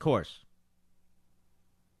 of course?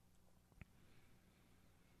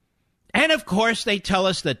 And, of course, they tell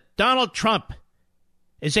us that Donald Trump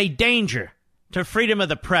is a danger to freedom of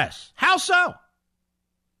the press. How so?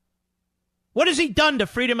 What has he done to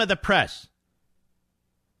freedom of the press?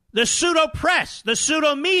 The pseudo-press, the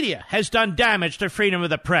pseudo-media has done damage to freedom of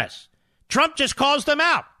the press. Trump just calls them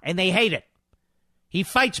out, and they hate it. He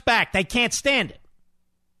fights back. They can't stand it.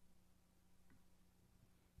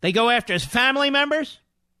 They go after his family members.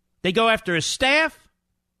 They go after his staff.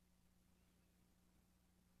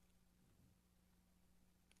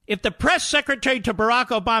 If the press secretary to Barack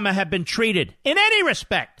Obama had been treated in any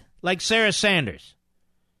respect like Sarah Sanders,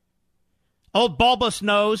 old bulbous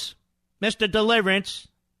nose, Mr. Deliverance,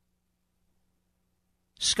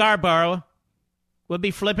 Scarborough would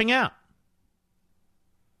be flipping out.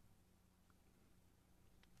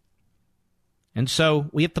 And so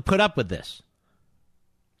we have to put up with this.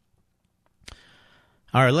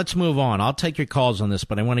 All right, let's move on. I'll take your calls on this,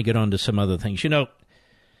 but I want to get on to some other things. You know,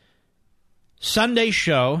 Sunday's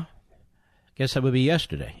show, I guess that would be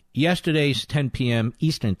yesterday. Yesterday's 10 p.m.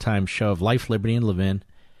 Eastern Time show of Life, Liberty, and Levin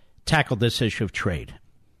tackled this issue of trade.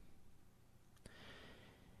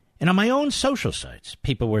 And on my own social sites,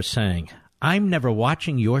 people were saying, I'm never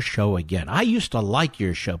watching your show again. I used to like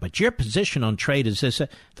your show, but your position on trade is this. I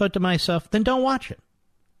thought to myself, then don't watch it.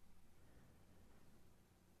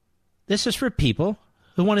 This is for people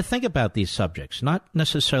who want to think about these subjects, not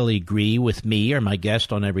necessarily agree with me or my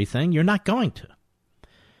guest on everything. You're not going to.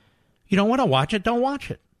 You don't want to watch it, don't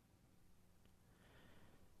watch it.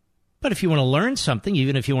 But if you want to learn something,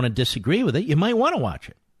 even if you want to disagree with it, you might want to watch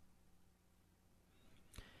it.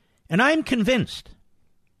 And I'm convinced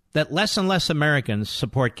that less and less Americans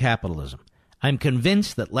support capitalism. I'm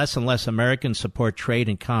convinced that less and less Americans support trade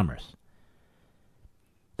and commerce.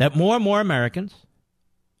 That more and more Americans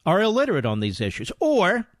are illiterate on these issues,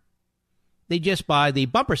 or they just buy the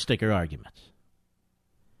bumper sticker arguments.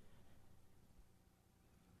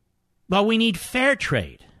 Well, we need fair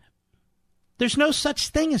trade. There's no such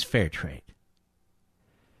thing as fair trade.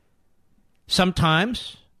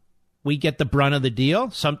 Sometimes we get the brunt of the deal.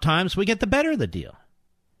 Sometimes we get the better of the deal.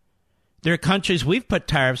 There are countries we've put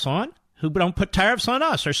tariffs on who don't put tariffs on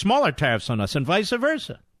us, or smaller tariffs on us, and vice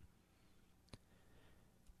versa.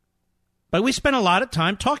 But we spent a lot of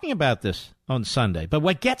time talking about this on Sunday. But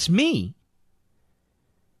what gets me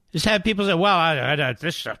is have people say, well,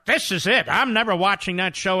 this is it. I'm never watching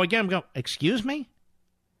that show again. I'm going, excuse me?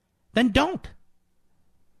 Then don't.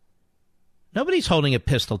 Nobody's holding a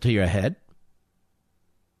pistol to your head.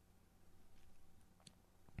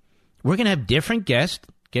 We're going to have different guests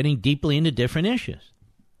getting deeply into different issues.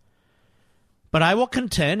 But I will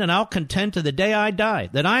contend, and I'll contend to the day I die,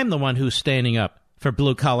 that I'm the one who's standing up for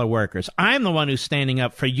blue-collar workers. I'm the one who's standing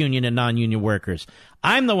up for union and non-union workers.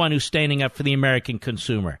 I'm the one who's standing up for the American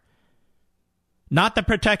consumer. Not the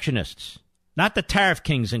protectionists. Not the tariff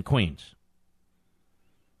kings and queens.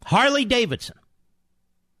 Harley Davidson.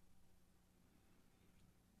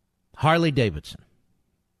 Harley Davidson.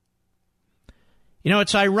 You know,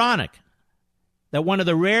 it's ironic that one of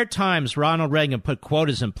the rare times Ronald Reagan put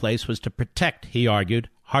quotas in place was to protect, he argued,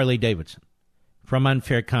 Harley Davidson from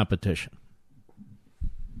unfair competition.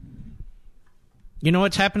 You know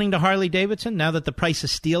what's happening to Harley Davidson now that the price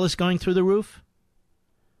of steel is going through the roof?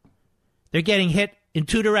 They're getting hit in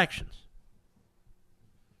two directions.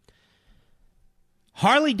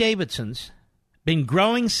 Harley Davidson's been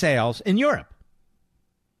growing sales in Europe.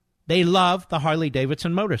 They love the Harley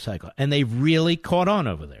Davidson motorcycle, and they've really caught on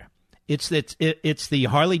over there. It's the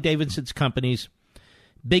Harley Davidson company's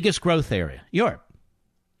biggest growth area, Europe.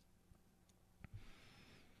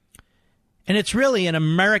 And it's really an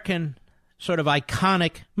American sort of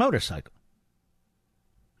iconic motorcycle.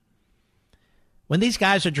 When these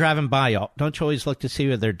guys are driving by, don't you always look to see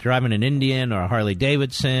whether they're driving an Indian or a Harley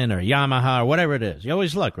Davidson or a Yamaha or whatever it is? You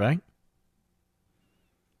always look, right?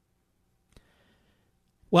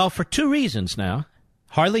 Well, for two reasons now,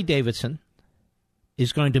 Harley Davidson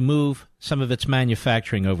is going to move some of its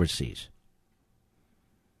manufacturing overseas.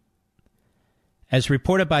 As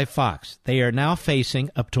reported by Fox, they are now facing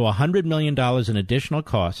up to $100 million in additional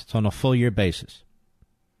costs on a full-year basis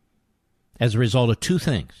as a result of two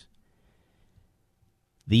things.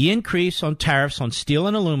 The increase on tariffs on steel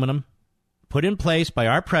and aluminum put in place by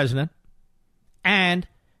our president and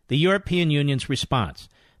the European Union's response.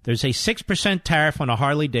 There's a 6% tariff on a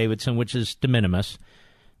Harley Davidson, which is de minimis.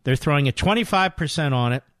 They're throwing a 25%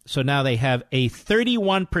 on it So now they have a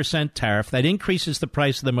 31% tariff that increases the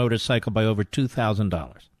price of the motorcycle by over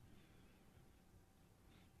 $2,000.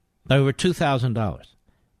 By over $2,000.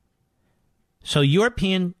 So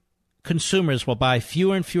European consumers will buy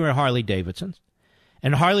fewer and fewer Harley-Davidsons,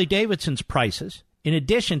 and Harley-Davidson's prices, in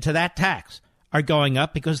addition to that tax, are going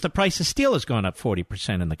up because the price of steel has gone up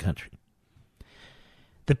 40% in the country.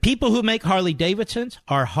 The people who make Harley-Davidsons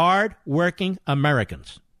are hard-working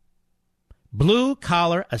Americans.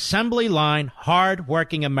 Blue-collar, assembly line,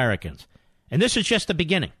 hard-working Americans. And this is just the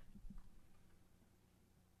beginning.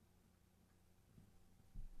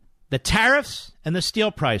 The tariffs and the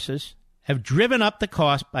steel prices have driven up the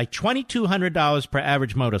cost by $2,200 per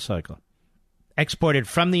average motorcycle exported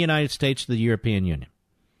from the United States to the European Union.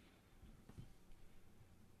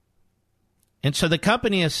 And so the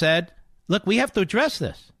company has said, look, we have to address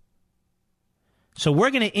this. So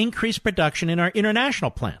we're going to increase production in our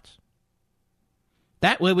international plants.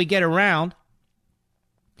 That way we get around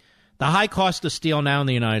the high cost of steel now in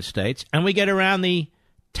the United States, and we get around the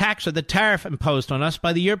tax or the tariff imposed on us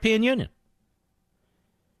by the European Union.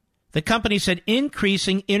 The company said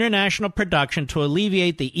increasing international production to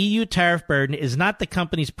alleviate the EU tariff burden is not the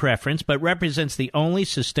company's preference, but represents the only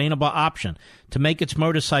sustainable option to make its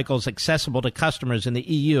motorcycles accessible to customers in the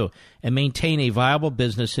EU and maintain a viable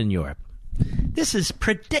business in Europe. This is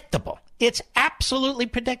predictable. It's absolutely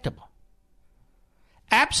predictable.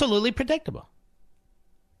 Absolutely predictable.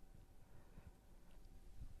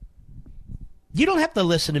 You don't have to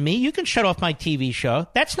listen to me. You can shut off my TV show.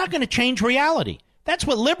 That's not going to change reality. That's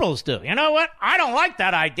what liberals do. You know what? I don't like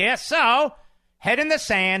that idea, so head in the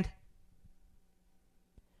sand.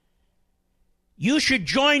 You should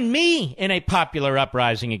join me in a popular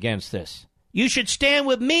uprising against this. You should stand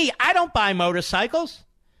with me. I don't buy motorcycles.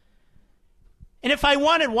 And if I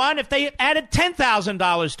wanted one, if they added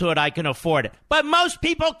 $10,000 to it, I can afford it. But most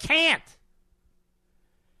people can't.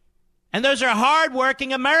 And those are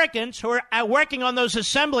hardworking Americans who are working on those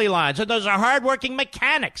assembly lines. And those are hardworking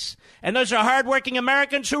mechanics. And those are hardworking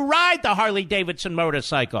Americans who ride the Harley-Davidson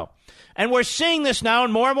motorcycle. And we're seeing this now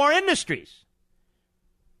in more and more industries.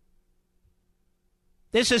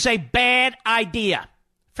 This is a bad idea.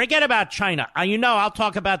 Forget about China. You know, I'll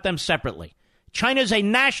talk about them separately. China is a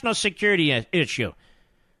national security issue.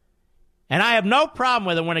 And I have no problem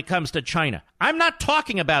with it when it comes to China. I'm not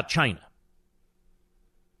talking about China.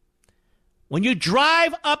 When you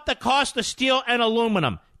drive up the cost of steel and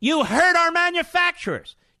aluminum, you hurt our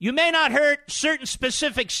manufacturers. You may not hurt certain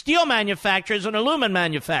specific steel manufacturers and aluminum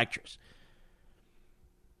manufacturers.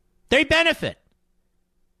 They benefit.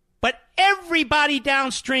 But everybody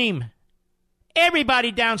downstream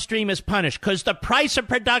is punished because the price of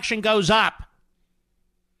production goes up.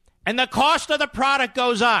 And the cost of the product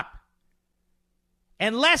goes up.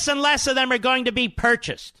 And less of them are going to be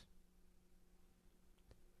purchased.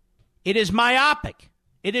 It is myopic.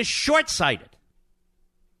 It is short-sighted.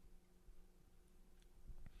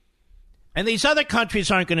 And these other countries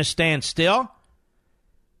aren't going to stand still.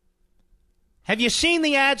 Have you seen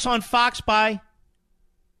the ads on Fox by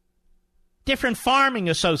different farming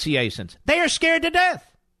associations? They are scared to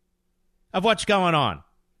death of what's going on.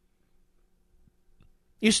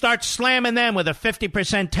 You start slamming them with a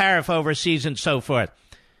 50% tariff overseas and so forth.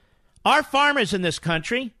 Our farmers in this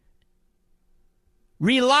country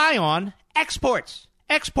rely on exports,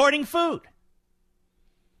 exporting food.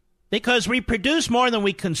 Because we produce more than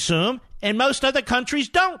we consume, and most other countries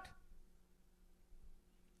don't.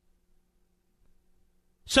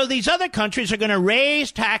 So these other countries are going to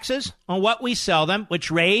raise taxes on what we sell them, which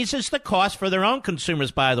raises the cost for their own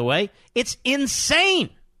consumers, by the way. It's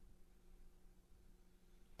insane.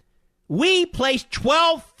 We place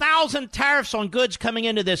 12,000 tariffs on goods coming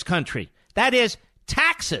into this country. That is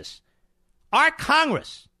taxes. Our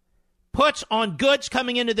Congress puts on goods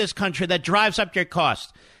coming into this country that drives up your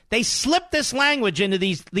costs. They slip this language into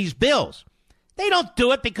these bills. They don't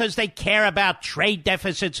do it because they care about trade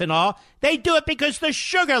deficits and all. They do it because the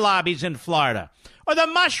sugar lobbies in Florida, or the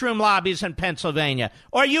mushroom lobbies in Pennsylvania,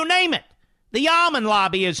 or you name it. The almond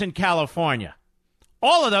lobby is in California.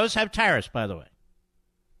 All of those have tariffs, by the way.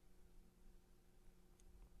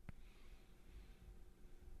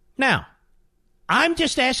 Now, I'm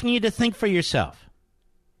just asking you to think for yourself.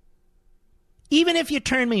 Even if you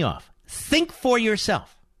turn me off, think for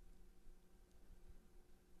yourself.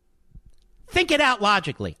 Think it out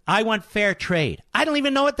logically. I want fair trade. I don't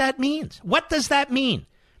even know what that means. What does that mean?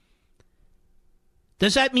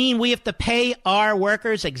 Does that mean we have to pay our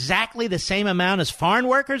workers exactly the same amount as foreign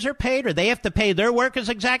workers are paid, or they have to pay their workers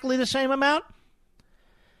exactly the same amount?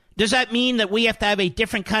 Does that mean that we have to have a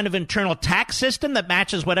different kind of internal tax system that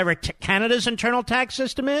matches whatever Canada's internal tax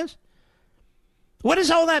system is? What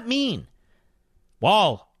does all that mean?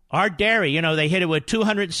 Well, our dairy, they hit it with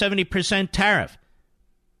 270% tariff.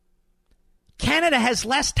 Canada has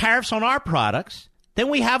less tariffs on our products than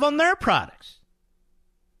we have on their products.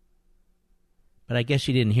 But I guess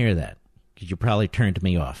you didn't hear that because you probably turned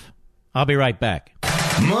me off. I'll be right back.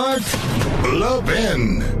 Mark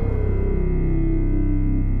Levin.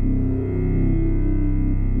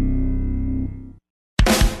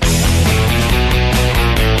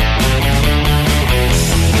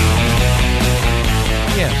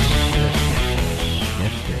 Yes.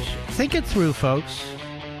 Think it through, folks.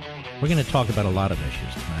 We're going to talk about a lot of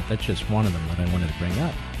issues tonight. That's just one of them that I wanted to bring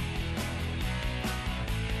up.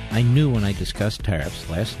 I knew when I discussed tariffs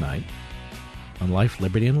last night on Life,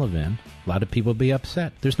 Liberty, and Levin, a lot of people would be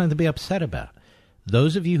upset. There's nothing to be upset about.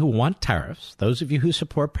 Those of you who want tariffs, those of you who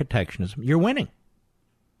support protectionism, you're winning.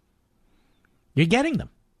 You're getting them.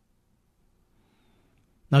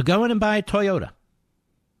 Now go in and buy a Toyota.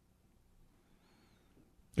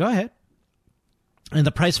 Go ahead. And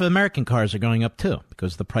the price of American cars are going up too,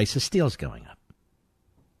 because the price of steel is going up.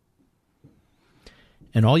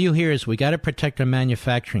 And all you hear is we got to protect our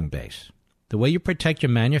manufacturing base. The way you protect your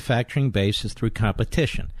manufacturing base is through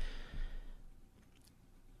competition.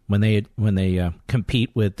 When they compete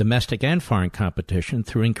with domestic and foreign competition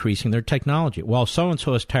through increasing their technology. Well,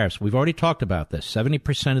 so-and-so has tariffs. We've already talked about this.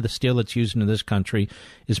 70% of the steel that's used in this country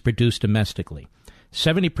is produced domestically.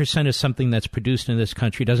 70% of something that's produced in this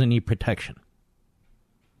country doesn't need protection.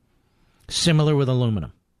 Similar with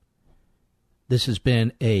aluminum. This has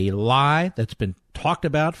been a lie that's been talked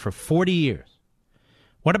about for 40 years.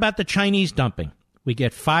 What about the Chinese dumping? We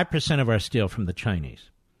get 5% of our steel from the Chinese.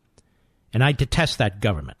 And I detest that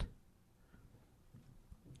government.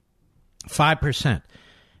 5%. And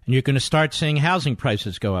you're going to start seeing housing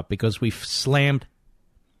prices go up because we've slammed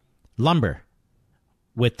lumber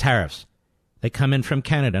with tariffs. They come in from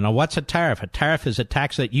Canada. Now, what's a tariff? A tariff is a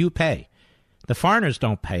tax that you pay. The foreigners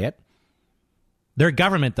don't pay it. Their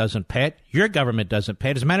government doesn't pay it. Your government doesn't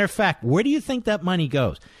pay it. As a matter of fact, where do you think that money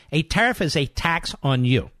goes? A tariff is a tax on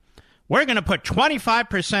you. We're going to put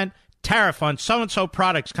 25% tariff on so-and-so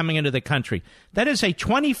products coming into the country. That is a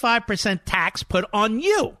 25% tax put on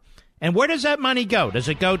you. And where does that money go? Does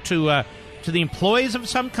it go to the employees of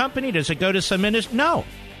some company? Does it go to some industry? No.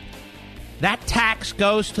 That tax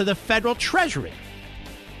goes to the federal treasury,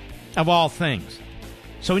 of all things.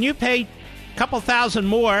 So when you pay a couple thousand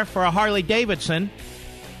more for a Harley Davidson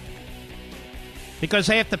because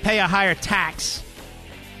they have to pay a higher tax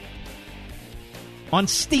on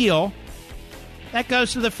steel, that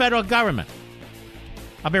goes to the federal government.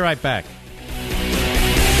 I'll be right back.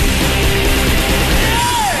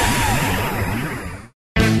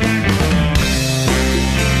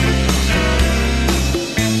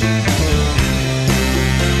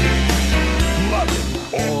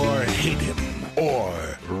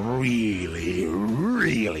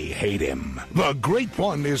 Hate him. The Great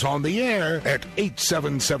One is on the air at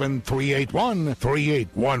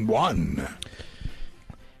 877-381-3811.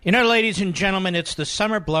 Ladies and gentlemen, it's the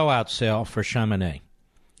summer blowout sale for Chamonix.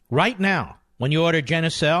 Right now, when you order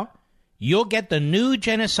Genucel, you'll get the new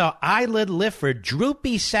Genucel eyelid lift for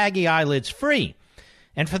droopy, saggy eyelids free.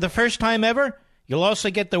 And for the first time ever, you'll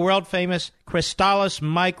also get the world-famous Crystalis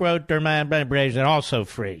Microdermabrasion also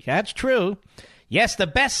free. That's true. Yes, the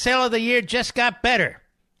best sale of the year just got better.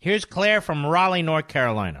 Here's Claire from Raleigh, North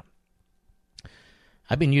Carolina.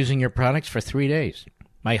 I've been using your products for 3 days.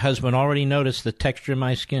 My husband already noticed the texture of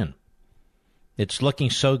my skin. It's looking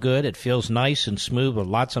so good. It feels nice and smooth with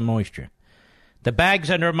lots of moisture. The bags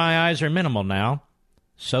under my eyes are minimal now.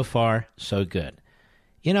 So far, so good.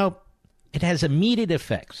 It has immediate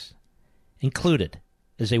effects. Included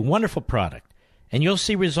is a wonderful product. And you'll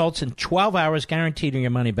see results in 12 hours guaranteed on your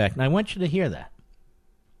money back. And I want you to hear that.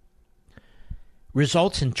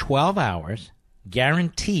 Results in 12 hours,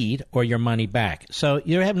 guaranteed, or your money back. So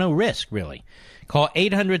you have no risk, really. Call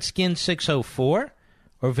 800-SKIN-604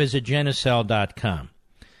 or visit Genucel.com.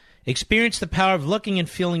 Experience the power of looking and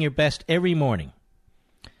feeling your best every morning.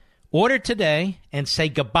 Order today and say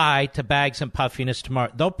goodbye to bags and puffiness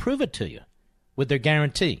tomorrow. They'll prove it to you with their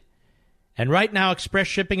guarantee. And right now, express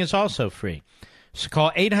shipping is also free. So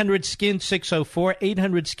call 800-SKIN-604,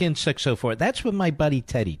 800-SKIN-604. That's what my buddy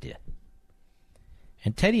Teddy did.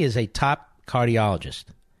 And Teddy is a top cardiologist.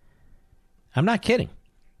 I'm not kidding.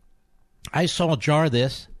 I saw a jar of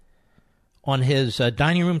this on his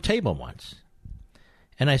dining room table once.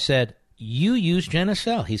 And I said, you use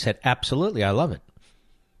Genucel? He said, absolutely, I love it.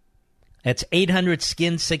 That's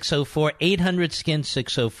 800-SKIN-604,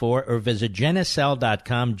 800-SKIN-604, or visit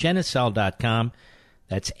Genicel.com, Genicel.com.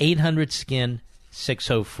 That's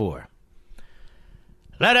 800-SKIN-604.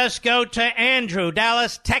 Let us go to Andrew,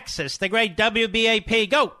 Dallas, Texas, the great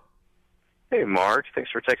WBAP. Go! Hey, Mark.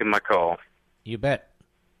 Thanks for taking my call. You bet.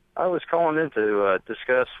 I was calling in to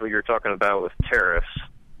discuss what you're talking about with tariffs.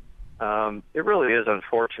 It really is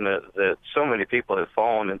unfortunate that so many people have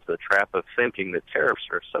fallen into the trap of thinking that tariffs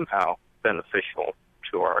are somehow beneficial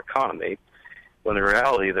to our economy, when in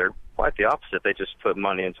reality they're quite the opposite. They just put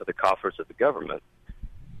money into the coffers of the government.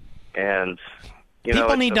 And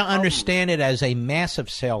people need to understand it as a massive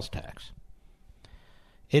sales tax.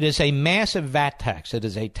 It is a massive VAT tax. It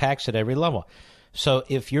is a tax at every level. So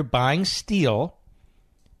if you're buying steel,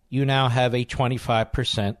 you now have a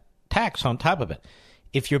 25% tax on top of it.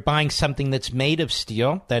 If you're buying something that's made of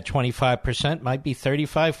steel, that 25% might be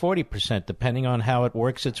 35, 40%, depending on how it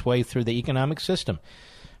works its way through the economic system.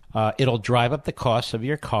 It'll drive up the cost of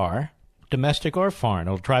your car, domestic or foreign.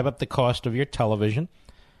 It'll drive up the cost of your television,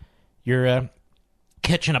 your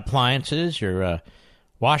kitchen appliances, your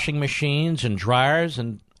washing machines and dryers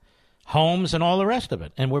and homes and all the rest of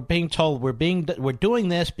it. And we're being told we're doing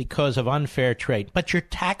this because of unfair trade. But you're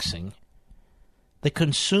taxing the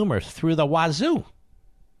consumer through the wazoo.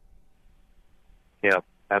 Yeah,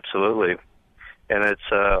 absolutely. And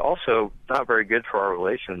it's also not very good for our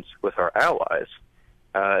relations with our allies.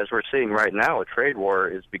 As we're seeing right now, a trade war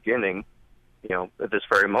is beginning, at this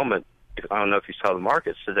very moment. I don't know if you saw the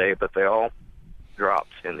markets today, but they all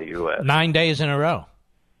dropped in the U.S. 9 days in a row.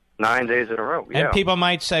 9 days in a row, yeah. And people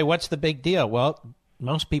might say, what's the big deal? Well,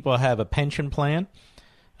 most people have a pension plan,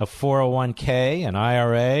 a 401k, an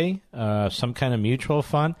IRA, some kind of mutual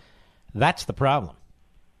fund. That's the problem.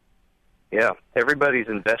 Yeah, everybody's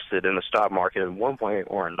invested in the stock market in one way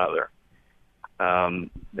or another. And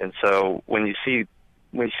so when you see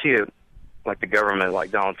it, like the government,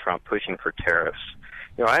 like Donald Trump, pushing for tariffs,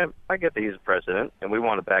 I get that he's a president, and we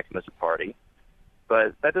want to back him as a party,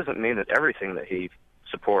 but that doesn't mean that everything that he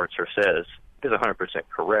supports or says is 100%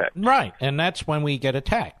 correct. Right, and that's when we get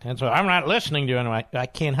attacked. And so I'm not listening to him. I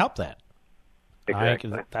can't help that.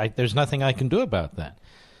 Exactly. There's nothing I can do about that.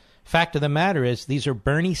 Fact of the matter is, these are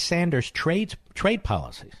Bernie Sanders trade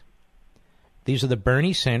policies. These are the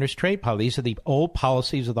Bernie Sanders trade policies. These are the old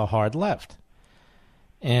policies of the hard left.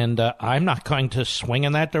 And I'm not going to swing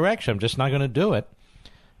in that direction. I'm just not going to do it.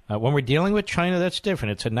 When we're dealing with China, that's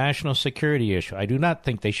different. It's a national security issue. I do not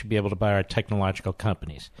think they should be able to buy our technological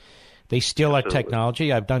companies. They steal our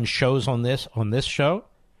technology. I've done shows on this show.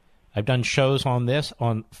 I've done shows on this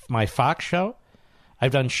on my Fox show.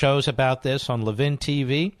 I've done shows about this on Levin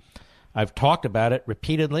TV. I've talked about it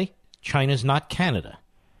repeatedly. China's not Canada.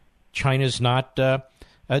 China's not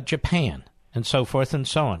Japan, and so forth and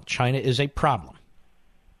so on. China is a problem.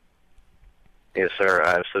 Yes, sir.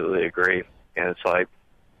 I absolutely agree. And it's like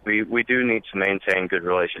we do need to maintain good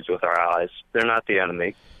relations with our allies. They're not the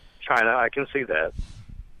enemy. China, I can see that.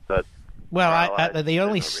 But the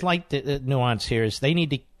only slight nuance here is they need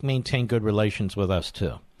to maintain good relations with us,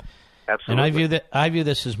 too. Absolutely. And I view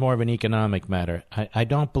this as more of an economic matter. I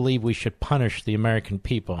don't believe we should punish the American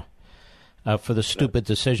people for the stupid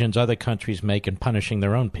decisions other countries make in punishing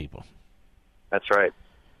their own people. That's right.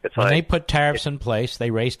 When they put tariffs in place, they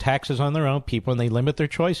raise taxes on their own people, and they limit their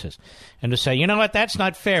choices. And to say, you know what, that's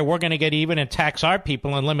not fair. We're going to get even and tax our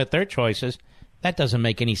people and limit their choices. That doesn't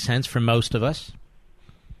make any sense for most of us.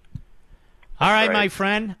 All right, my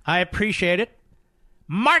friend. I appreciate it.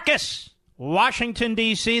 Marcus, Washington,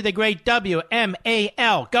 D.C., the great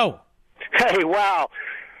WMAL. Go. Hey, wow.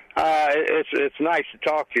 It's nice to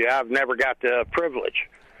talk to you. I've never got the privilege.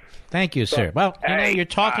 Thank you, sir. Well, you're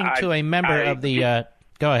talking to a member of the...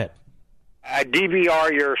 go ahead. I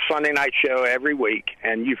DVR your Sunday night show every week,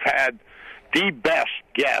 and you've had the best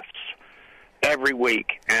guests every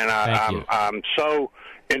week. And I'm so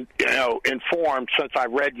informed since I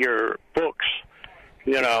read your books.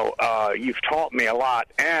 You've taught me a lot.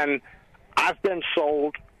 And I've been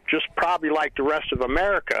sold, just probably like the rest of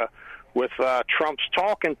America, with Trump's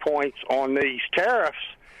talking points on these tariffs.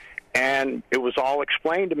 And it was all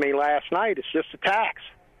explained to me last night. It's just a tax.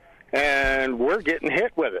 And we're getting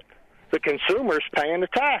hit with it. The consumer's paying the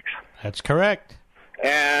tax. That's correct.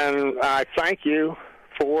 And I thank you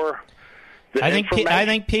for the information. I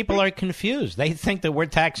think people are confused. They think that we're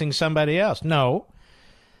taxing somebody else. No,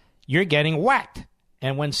 you're getting whacked.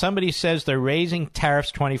 And when somebody says they're raising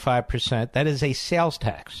tariffs 25%, that is a sales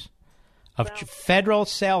tax, federal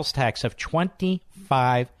sales tax of 25%.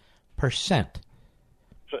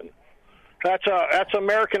 That's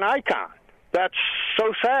American icon. That's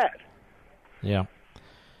so sad. Yeah.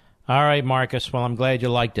 All right, Marcus. Well, I'm glad you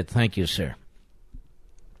liked it. Thank you, sir.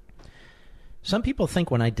 Some people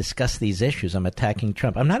think when I discuss these issues, I'm attacking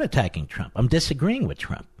Trump. I'm not attacking Trump. I'm disagreeing with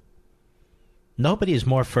Trump. Nobody is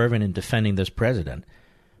more fervent in defending this president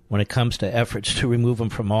when it comes to efforts to remove him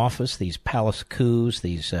from office, these palace coups,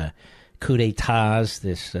 these coup d'etats,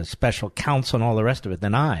 this special counsel and all the rest of it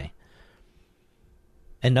than I.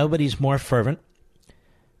 And nobody's more fervent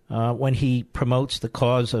when he promotes the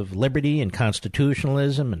cause of liberty and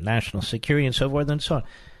constitutionalism and national security and so forth and so on.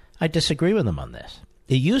 I disagree with him on this.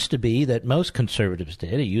 It used to be that most conservatives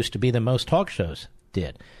did. It used to be that most talk shows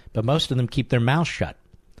did. But most of them keep their mouths shut.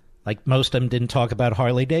 Like most of them didn't talk about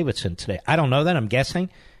Harley Davidson today. I don't know that, I'm guessing.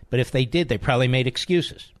 But if they did, they probably made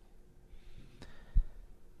excuses.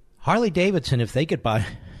 Harley Davidson, if they could buy,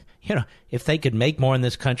 if they could make more in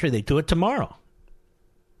this country, they'd do it tomorrow.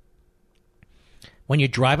 When you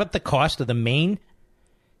drive up the cost of the main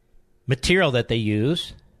material that they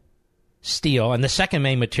use, steel, and the second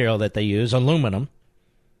main material that they use, aluminum,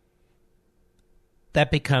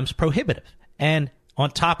 that becomes prohibitive. And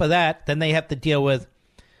on top of that, then they have to deal with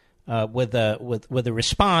a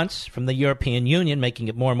response from the European Union, making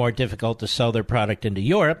it more and more difficult to sell their product into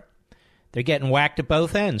Europe. They're getting whacked at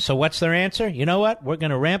both ends. So what's their answer? You know what? We're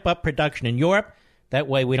going to ramp up production in Europe. That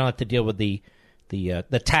way we don't have to deal with the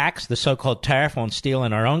tax, the so-called tariff on steel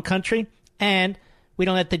in our own country, and we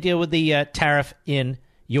don't have to deal with the tariff in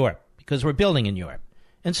Europe because we're building in Europe.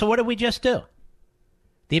 And so what did we just do?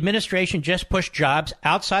 The administration just pushed jobs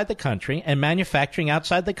outside the country and manufacturing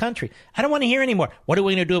outside the country. I don't want to hear anymore. What are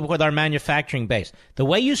we going to do with our manufacturing base? The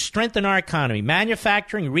way you strengthen our economy,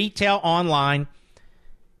 manufacturing, retail, online,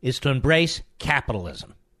 is to embrace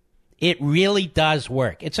capitalism. It really does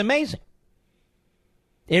work. It's amazing.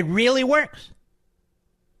 It really works.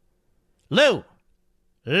 Lou,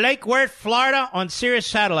 Lake Worth, Florida, on Sirius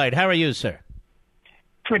Satellite. How are you, sir?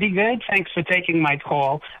 Pretty good. Thanks for taking my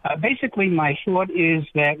call. Basically, my thought is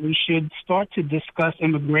that we should start to discuss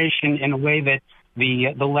immigration in a way that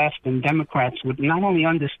the left and Democrats would not only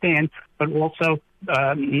understand, but also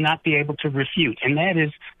not be able to refute. And that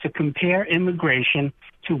is to compare immigration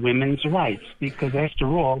to women's rights. Because after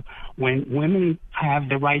all, when women have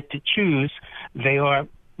the right to choose, they are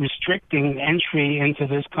restricting entry into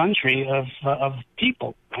this country of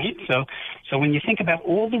people, right? So when you think about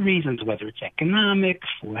all the reasons, whether it's economic,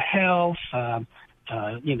 for health,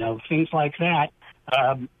 things like that,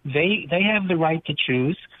 they have the right to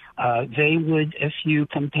choose. They would, if you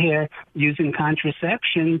compare using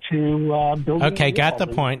contraception to building. Okay, got the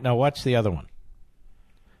point. Now, what's the other one?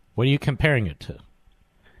 What are you comparing it to?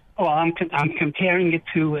 Well, I'm comparing it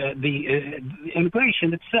to the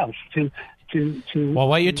immigration itself. Well,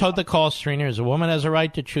 what you told the call screener is a woman has a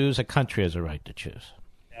right to choose, a country has a right to choose.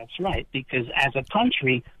 That's right, because as a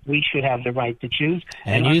country, we should have the right to choose.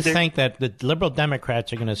 And you think that the liberal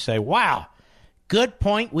Democrats are going to say, wow, good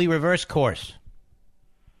point, we reverse course.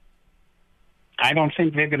 I don't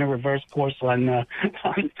think they're going to reverse course on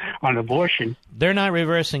abortion. They're not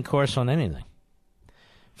reversing course on anything.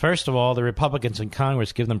 First of all, the Republicans in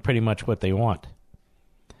Congress give them pretty much what they want.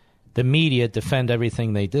 The media defend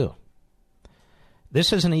everything they do.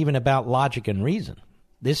 This isn't even about logic and reason.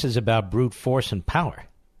 This is about brute force and power.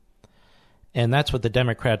 And that's what the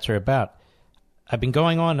Democrats are about. I've been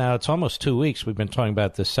going on now, it's almost 2 weeks we've been talking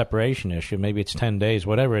about this separation issue. Maybe it's 10 days,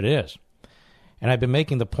 whatever it is. And I've been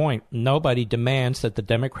making the point, nobody demands that the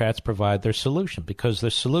Democrats provide their solution because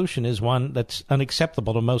the solution is one that's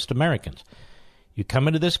unacceptable to most Americans. You come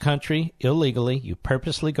into this country illegally, you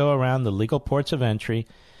purposely go around the legal ports of entry,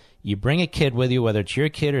 you bring a kid with you, whether it's your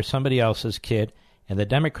kid or somebody else's kid, and the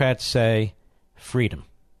Democrats say, freedom.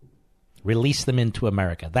 Release them into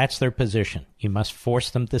America. That's their position. You must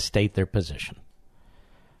force them to state their position.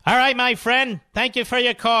 All right, my friend. Thank you for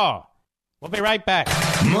your call. We'll be right back.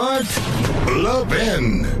 Mark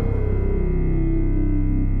Levin.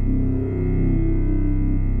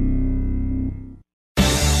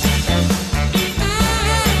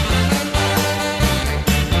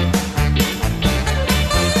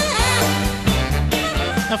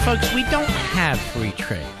 Now, folks, we don't have free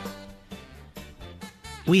trade.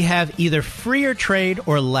 We have either freer trade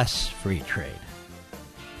or less free trade.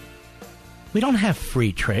 We don't have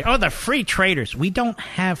free trade. Oh, the free traders. We don't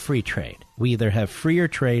have free trade. We either have freer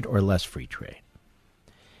trade or less free trade.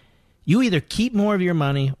 You either keep more of your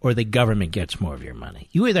money or the government gets more of your money.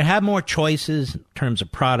 You either have more choices in terms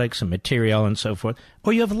of products and material and so forth,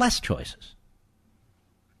 or you have less choices.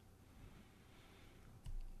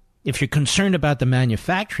 If you're concerned about the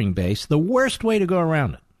manufacturing base, the worst way to go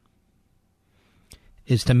around it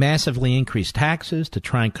is to massively increase taxes, to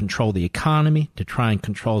try and control the economy, to try and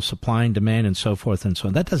control supply and demand, and so forth and so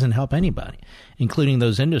on. That doesn't help anybody, including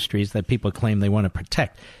those industries that people claim they want to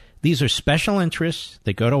protect. These are special interests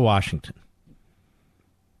that go to Washington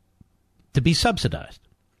to be subsidized.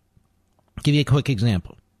 I'll give you a quick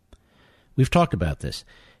example. We've talked about this.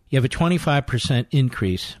 You have a 25%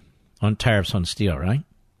 increase on tariffs on steel, right?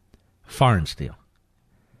 Foreign steel.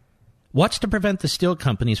 What's to prevent the steel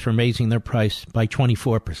companies from raising their price by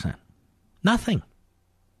 24%? Nothing.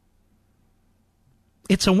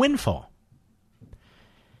 It's a windfall.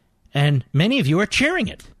 And many of you are cheering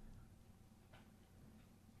it.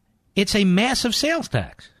 It's a massive sales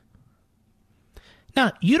tax.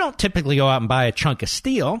 Now, you don't typically go out and buy a chunk of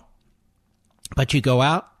steel, but you go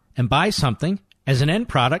out and buy something as an end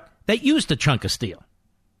product that used a chunk of steel.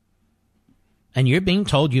 And you're being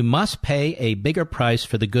told you must pay a bigger price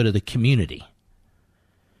for the good of the community.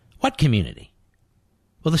 What community?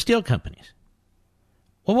 Well, the steel companies.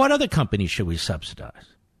 Well, what other companies should we subsidize?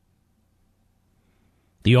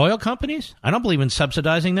 The oil companies? I don't believe in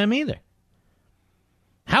subsidizing them either.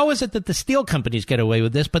 How is it that the steel companies get away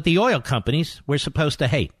with this, but the oil companies we're supposed to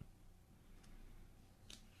hate?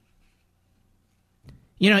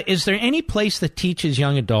 You know, is there any place that teaches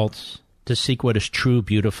young adults to seek what is true,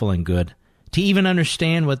 beautiful, and good? To even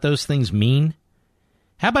understand what those things mean?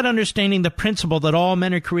 How about understanding the principle that all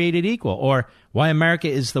men are created equal, or why America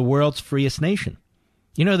is the world's freest nation?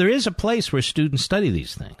 You know, there is a place where students study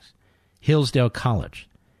these things, Hillsdale College.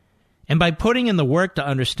 And by putting in the work to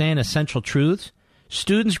understand essential truths,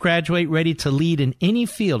 students graduate ready to lead in any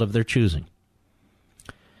field of their choosing.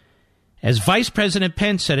 As Vice President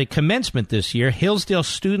Pence said at commencement this year, Hillsdale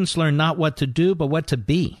students learn not what to do, but what to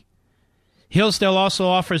be. Hillsdale also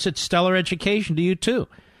offers its stellar education to you, too,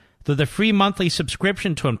 through the free monthly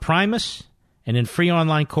subscription to Imprimis and in free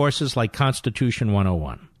online courses like Constitution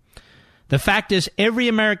 101. The fact is, every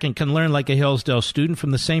American can learn like a Hillsdale student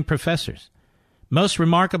from the same professors. Most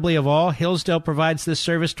remarkably of all, Hillsdale provides this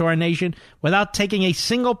service to our nation without taking a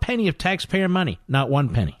single penny of taxpayer money, not one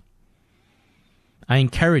penny. I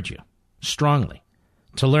encourage you strongly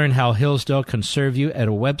to learn how Hillsdale can serve you at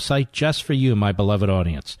a website just for you, my beloved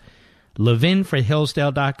audience.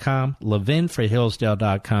 LevinforHillsdale.com,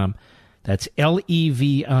 LevinforHillsdale.com. That's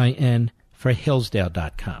Levin for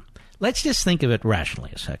Hillsdale.com. Let's just think of it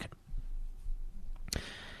rationally a second.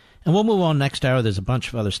 And we'll move on next hour. There's a bunch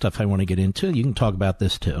of other stuff I want to get into. You can talk about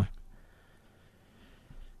this too.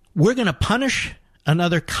 We're going to punish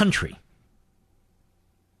another country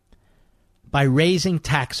by raising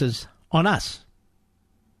taxes on us.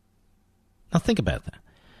 Now think about that.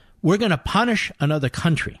 We're going to punish another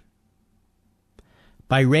country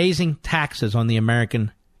by raising taxes on the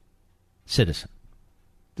American citizen.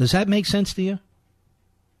 Does that make sense to you?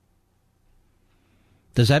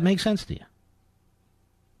 Does that make sense to you?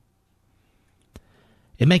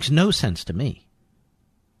 It makes no sense to me.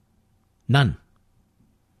 None.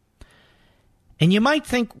 And you might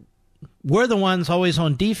think we're the ones always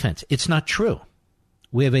on defense. It's not true.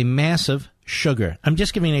 We have a massive sugar. I'm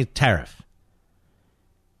just giving a tariff.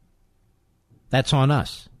 That's on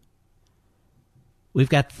us. We've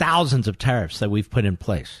got thousands of tariffs that we've put in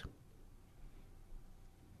place.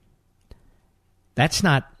 That's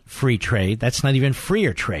not free trade. That's not even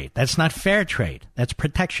freer trade. That's not fair trade. That's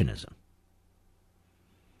protectionism.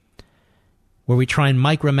 Where we try and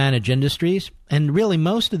micromanage industries, and really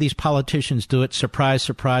most of these politicians do it, surprise,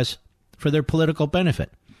 surprise, for their political benefit.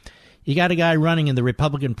 You got a guy running in the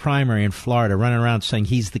Republican primary in Florida running around saying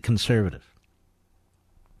he's the conservative.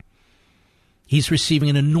 He's receiving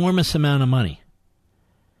an enormous amount of money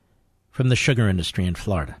from the sugar industry in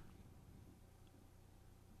Florida.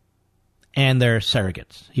 And their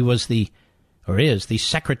surrogates. He was is the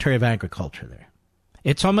Secretary of Agriculture there.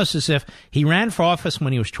 It's almost as if he ran for office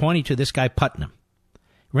when he was 22, this guy Putnam.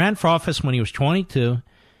 He ran for office when he was 22,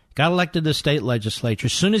 got elected to the state legislature.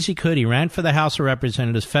 As soon as he could, he ran for the House of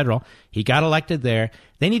Representatives federal. He got elected there.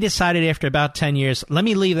 Then he decided after about 10 years, let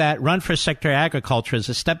me leave that, run for Secretary of Agriculture as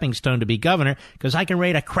a stepping stone to be governor because I can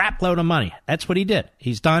raise a crap load of money. That's what he did.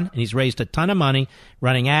 He's done, and he's raised a ton of money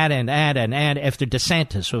running ad after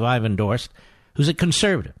DeSantis, who I've endorsed, who's a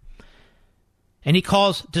conservative. And he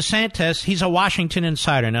calls DeSantis, he's a Washington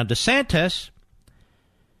insider. Now, DeSantis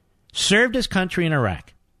served his country in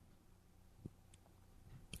Iraq.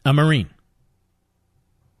 A Marine.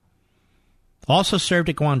 Also served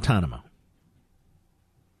at Guantanamo.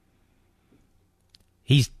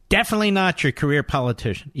 He's definitely not your career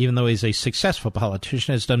politician, even though he's a successful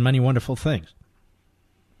politician, has done many wonderful things.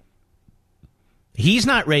 He's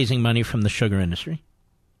not raising money from the sugar industry.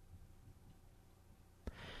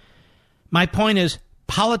 My point is,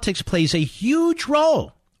 politics plays a huge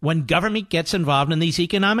role when government gets involved in these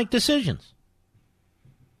economic decisions.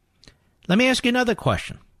 Let me ask you another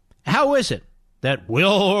question. How is it that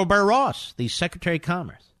Wilbur Ross, the Secretary of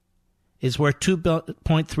Commerce, is worth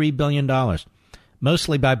 $2.3 billion,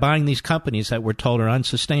 mostly by buying these companies that we're told are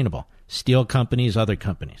unsustainable, steel companies, other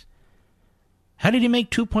companies? How did he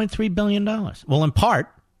make $2.3 billion? Well, in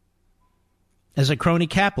part, as a crony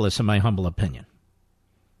capitalist, in my humble opinion.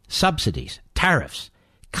 Subsidies, tariffs,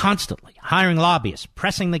 constantly hiring lobbyists,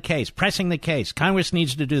 pressing the case. Congress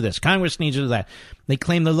needs to do this. Congress needs to do that. They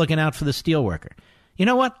claim they're looking out for the steel worker. You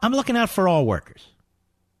know what? I'm looking out for all workers.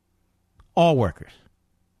 All workers.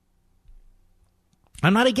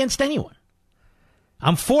 I'm not against anyone.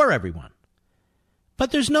 I'm for everyone.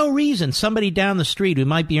 But there's no reason somebody down the street who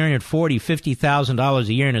might be earning $40,000, $50,000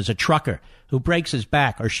 a year and is a trucker who breaks his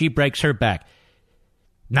back or she breaks her back,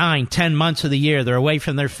 9, 10 months of the year, they're away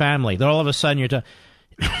from their family. Then all of a sudden you're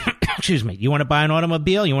excuse me, you want to buy an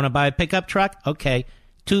automobile? You want to buy a pickup truck? Okay,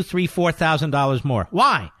 $2,000, $3,000, $4,000 more.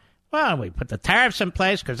 Why? Well, we put the tariffs in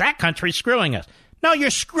place because that country's screwing us. No,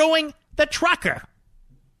 you're screwing the trucker.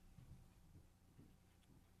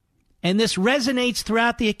 And this resonates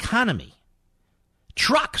throughout the economy.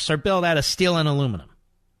 Trucks are built out of steel and aluminum.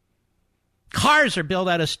 Cars are built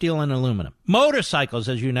out of steel and aluminum. Motorcycles,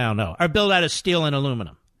 as you now know, are built out of steel and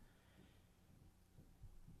aluminum.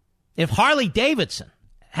 If Harley Davidson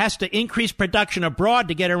has to increase production abroad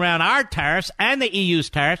to get around our tariffs and the EU's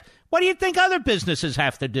tariffs, what do you think other businesses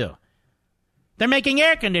have to do? They're making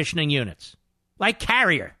air conditioning units, like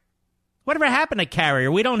Carrier. Whatever happened to Carrier?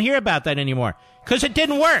 We don't hear about that anymore. Because it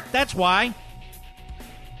didn't work. That's why.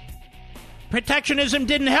 Protectionism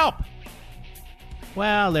didn't help.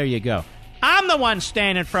 Well, there you go. I'm the one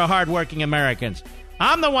standing for hardworking Americans.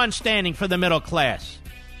 I'm the one standing for the middle class.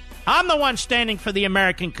 I'm the one standing for the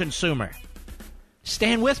American consumer.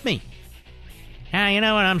 Stand with me. You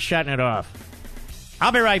know what? I'm shutting it off.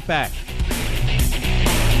 I'll be right back.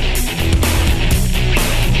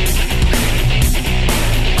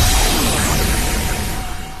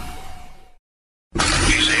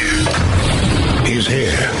 He's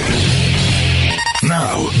here.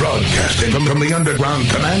 Now, broadcasting from the underground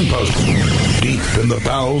command post, deep in the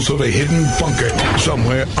bowels of a hidden bunker,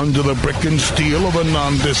 somewhere under the brick and steel of a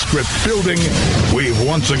nondescript building, we've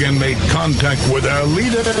once again made contact with our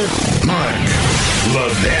leader, Mark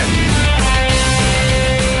Levin.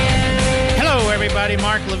 Hello, everybody.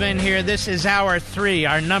 Mark Levin here. This is Hour 3.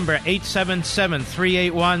 Our number,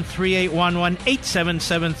 877-381-3811,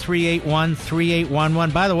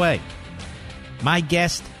 877-381-3811. By the way, my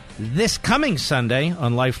guest this coming Sunday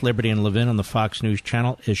on Life, Liberty, and Levin on the Fox News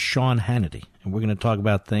Channel is Sean Hannity. And we're going to talk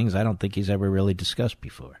about things I don't think he's ever really discussed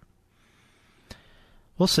before.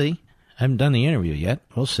 We'll see. I haven't done the interview yet.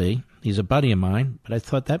 We'll see. He's a buddy of mine, but I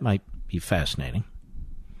thought that might be fascinating.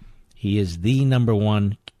 He is the number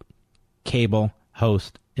one cable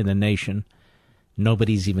host in the nation.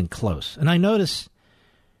 Nobody's even close. And I notice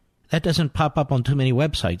that doesn't pop up on too many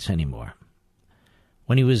websites anymore.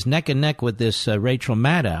 When he was neck and neck with this Rachel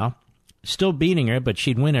Maddow, still beating her, but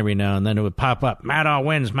she'd win every now and then, it would pop up, Maddow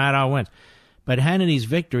wins, Maddow wins. But Hannity's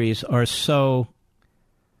victories are so,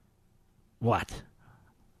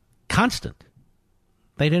 constant.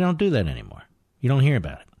 They don't do that anymore. You don't hear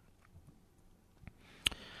about it.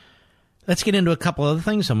 Let's get into a couple other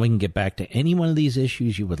things, and we can get back to any one of these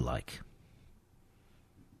issues you would like.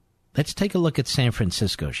 Let's take a look at San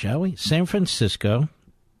Francisco, shall we? San Francisco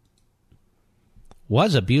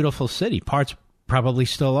was a beautiful city. Parts probably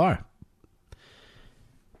still are.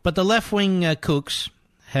 But the left-wing kooks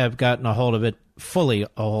have gotten a hold of it, fully a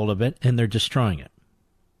hold of it, and they're destroying it.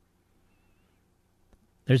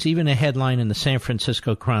 There's even a headline in the San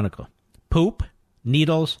Francisco Chronicle. Poop,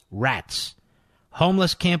 needles, rats.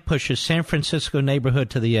 Homeless camp pushes San Francisco neighborhood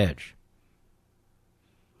to the edge.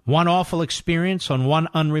 One awful experience on one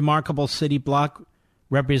unremarkable city block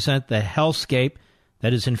represent the hellscape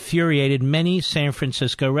that has infuriated many San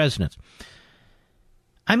Francisco residents.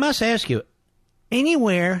 I must ask you,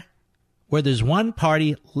 anywhere where there's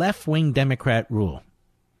one-party left-wing Democrat rule,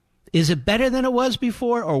 is it better than it was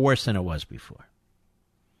before or worse than it was before?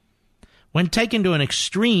 When taken to an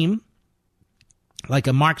extreme, like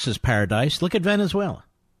a Marxist paradise, look at Venezuela.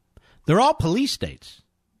 They're all police states.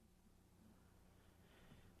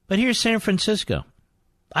 But here's San Francisco.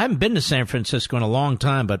 I haven't been to San Francisco in a long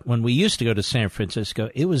time, but when we used to go to San Francisco,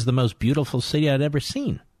 it was the most beautiful city I'd ever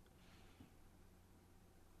seen.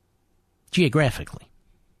 Geographically.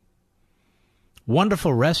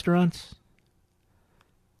 Wonderful restaurants.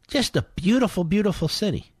 Just a beautiful, beautiful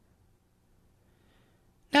city.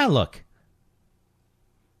 Now look.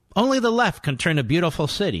 Only the left can turn a beautiful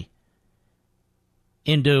city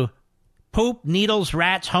into poop, needles,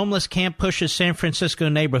 rats, homeless camp pushes San Francisco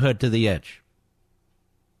neighborhood to the edge.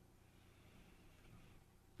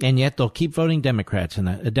 And yet they'll keep voting a Democrat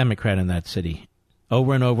in that city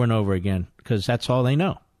over and over and over again because that's all they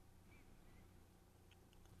know.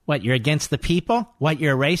 What, you're against the people? What,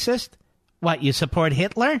 you're a racist? What, you support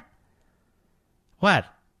Hitler? What?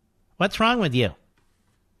 What's wrong with you?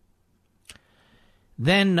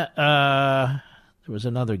 Then there was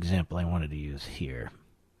another example I wanted to use here.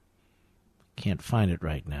 Can't find it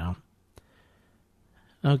right now.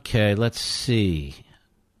 Okay, let's see.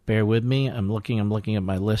 Bear with me. I'm looking at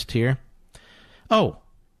my list here. Oh,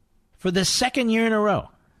 for the second year in a row,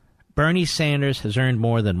 Bernie Sanders has earned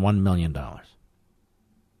more than $1 million.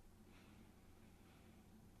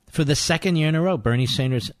 For the second year in a row, Bernie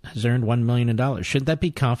Sanders has earned $1 million. Should that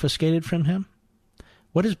be confiscated from him?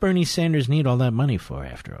 What does Bernie Sanders need all that money for,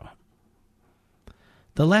 after all?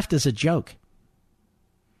 The left is a joke.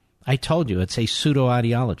 I told you, it's a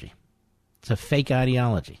pseudo-ideology. It's a fake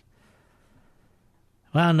ideology.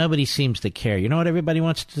 Well, nobody seems to care. You know what everybody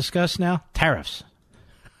wants to discuss now? Tariffs.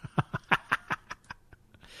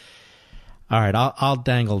 All right, I'll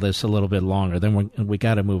dangle this a little bit longer. Then we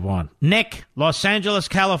got to move on. Nick, Los Angeles,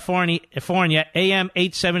 California, AM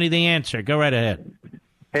 870 The Answer. Go right ahead.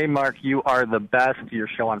 Hey, Mark, you are the best. Your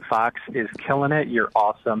show on Fox is killing it. You're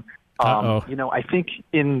awesome. I think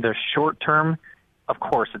in the short term, of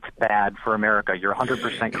course, it's bad for America. You're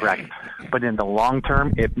 100% correct. But in the long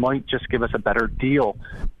term, it might just give us a better deal.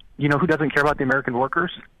 You know who doesn't care about the American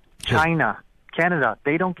workers? China, Canada.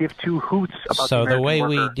 They don't give two hoots about the American worker. So the way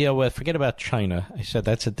we deal with, forget about China. I said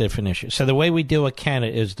that's a different issue. So the way we deal with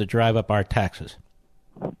Canada is to drive up our taxes.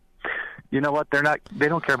 You know what? They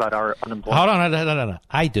don't care about our unemployment. Hold on, no.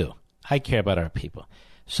 I do. I care about our people.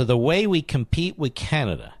 So the way we compete with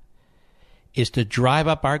Canada is to drive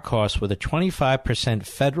up our costs with a 25%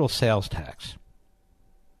 federal sales tax.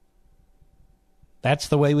 That's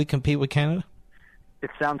the way we compete with Canada? It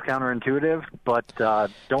sounds counterintuitive, but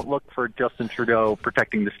don't look for Justin Trudeau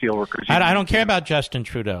protecting the steelworkers. I don't care about Justin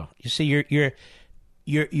Trudeau. You see,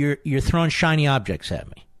 you're throwing shiny objects at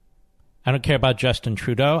me. I don't care about Justin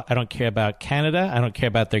Trudeau. I don't care about Canada. I don't care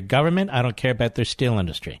about their government. I don't care about their steel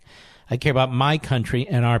industry. I care about my country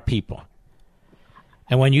and our people.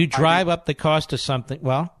 And when you drive up the cost of something,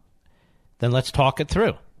 well, then let's talk it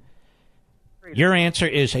through. Your answer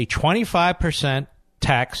is a 25%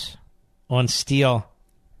 tax on steel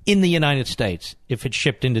in the United States if it's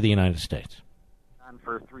shipped into the United States.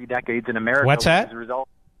 For 3 decades in America. What's that? As a result,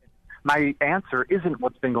 my answer isn't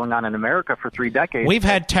what's been going on in America for 3 decades. We've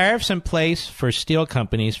had tariffs in place for steel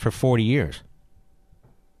companies for 40 years.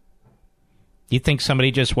 You think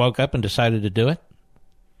somebody just woke up and decided to do it?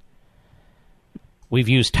 We've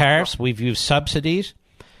used tariffs. We've used subsidies.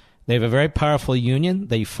 They have a very powerful union.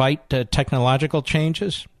 They fight technological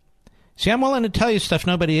changes. See, I'm willing to tell you stuff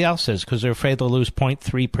nobody else is because they're afraid they'll lose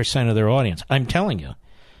 0.3% of their audience. I'm telling you.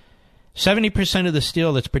 70% of the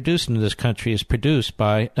steel that's produced in this country is produced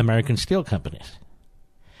by American steel companies.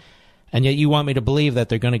 And yet you want me to believe that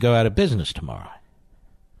they're going to go out of business tomorrow.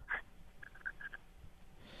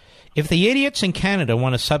 If the idiots in Canada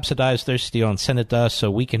want to subsidize their steel and send it to us so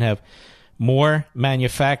we can have more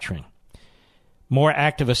manufacturing, more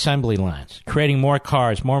active assembly lines, creating more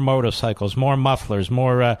cars, more motorcycles, more mufflers,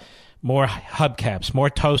 more hubcaps, more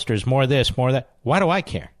toasters, more this, more that, why do I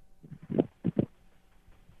care?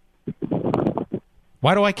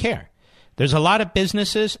 Why do I care? There's a lot of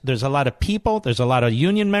businesses, there's a lot of people, there's a lot of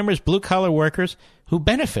union members, blue-collar workers who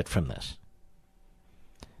benefit from this.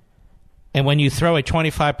 And when you throw a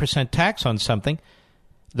 25% tax on something,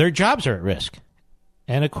 their jobs are at risk.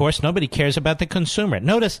 And, of course, nobody cares about the consumer.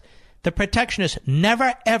 Notice, the protectionists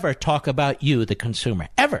never, ever talk about you, the consumer.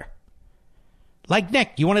 Ever. Like,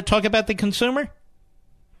 Nick, you want to talk about the consumer?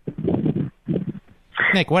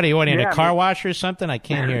 Nick, what are you in a car wash or something? I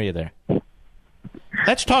can't hear you there.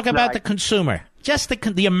 Let's talk about the consumer. Just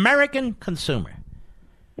the American consumer.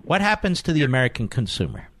 What happens to the American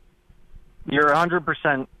consumer? You're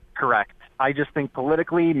 100% correct. I just think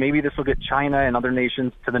politically, maybe this will get China and other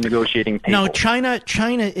nations to the negotiating table. No,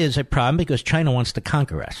 China is a problem because China wants to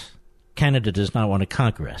conquer us. Canada does not want to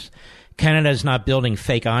conquer us. Canada is not building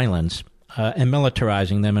fake islands and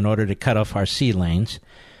militarizing them in order to cut off our sea lanes.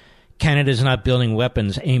 Canada is not building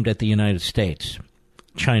weapons aimed at the United States.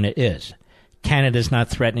 China is. Canada is not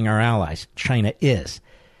threatening our allies. China is.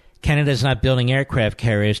 Canada is not building aircraft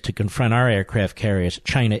carriers to confront our aircraft carriers.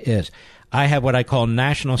 China is. I have what I call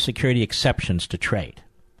national security exceptions to trade.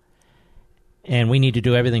 And we need to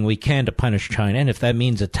do everything we can to punish China. And if that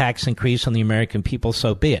means a tax increase on the American people,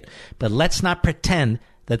 so be it. But let's not pretend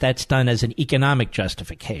that that's done as an economic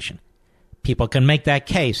justification. People can make that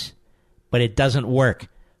case, but it doesn't work.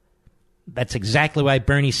 That's exactly why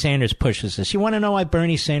Bernie Sanders pushes this. You want to know why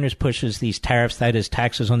Bernie Sanders pushes these tariffs, that is,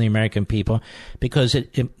 taxes on the American people? Because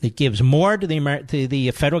it gives more to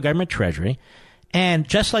the federal government treasury. And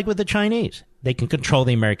just like with the Chinese, they can control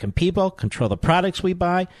the American people, control the products we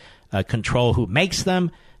buy, control who makes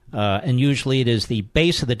them, and usually it is the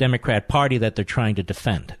base of the Democrat Party that they're trying to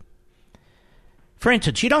defend. For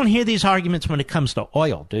instance, you don't hear these arguments when it comes to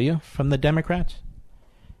oil, do you, from the Democrats?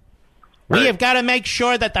 We have got to make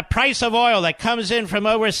sure that the price of oil that comes in from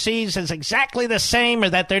overseas is exactly the same, or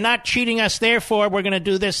that they're not cheating us, therefore we're going to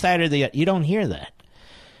do this, that, or the other. You don't hear that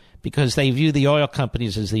because they view the oil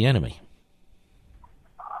companies as the enemy.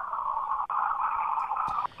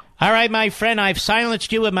 All right, my friend, I've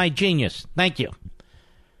silenced you with my genius. Thank you.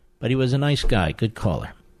 But he was a nice guy. Good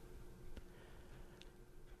caller.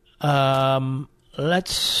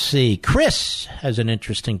 Let's see. Chris has an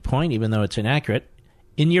interesting point, even though it's inaccurate.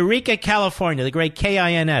 In Eureka, California, the great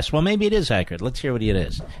KINS. Well, maybe it is accurate. Let's hear what it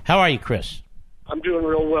is. How are you, Chris? I'm doing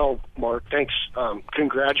real well, Mark. Thanks.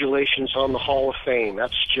 Congratulations on the Hall of Fame.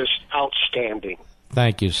 That's just outstanding.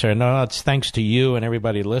 Thank you, sir. No, it's thanks to you and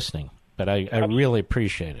everybody listening. But I really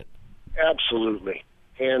appreciate it. Absolutely.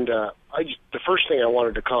 And the first thing I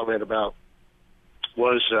wanted to comment about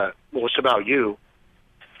was about you.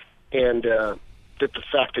 And that the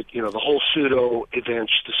fact that, the whole pseudo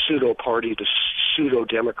events, the pseudo party, the pseudo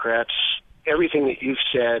Democrats, everything that you've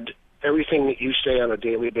said, everything that you say on a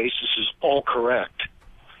daily basis is all correct.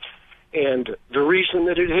 And the reason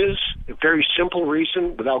that it is, a very simple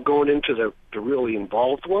reason, without going into the really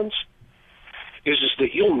involved ones, is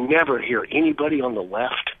that you'll never hear anybody on the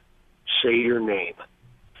left say your name.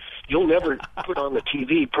 You'll never put on the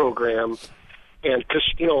TV program, and because,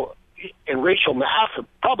 and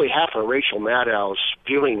probably half of Rachel Maddow's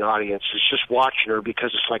viewing audience is just watching her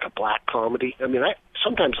because it's like a black comedy. I mean,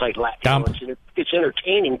 sometimes I laugh. It's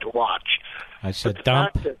entertaining to watch. I said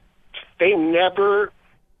dump. They never.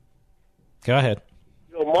 Go ahead.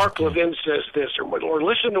 Mark Levin says this, or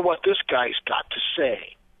listen to what this guy's got to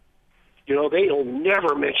say. They'll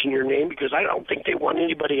never mention your name because I don't think they want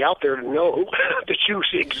anybody out there to know that you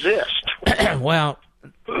exist. Well,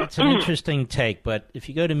 it's an interesting take, but if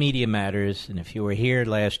you go to Media Matters, and if you were here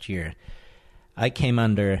last year, I came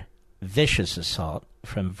under vicious assault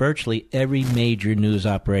from virtually every major news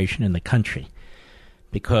operation in the country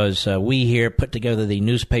because we here put together the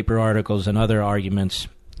newspaper articles and other arguments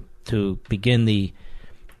to begin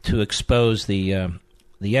to expose the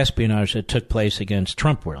espionage that took place against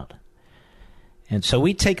Trump World. And so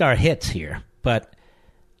we take our hits here, but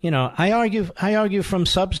I argue from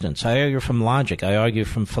substance. I argue from logic. I argue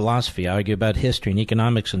from philosophy. I argue about history and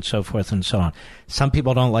economics and so forth and so on. Some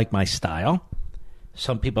people don't like my style.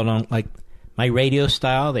 Some people don't like my radio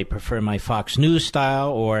style. They prefer my Fox News style,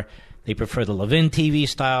 or they prefer the Levin TV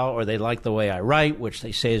style, or they like the way I write, which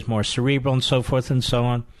they say is more cerebral and so forth and so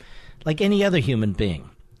on. Like any other human being.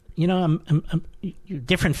 I'm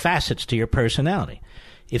different facets to your personality.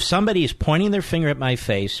 If somebody is pointing their finger at my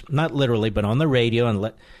face, not literally, but on the radio, I'm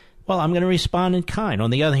going to respond in kind. On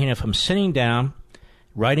the other hand, if I'm sitting down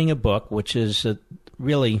writing a book, which is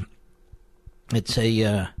really, it's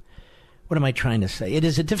a, what am I trying to say? It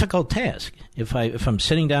is a difficult task. If I'm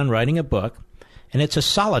sitting down writing a book, and it's a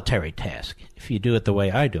solitary task, if you do it the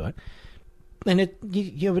way I do it, then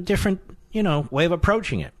you have a different, way of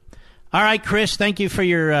approaching it. All right, Chris, thank you for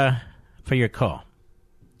your call.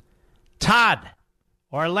 Todd.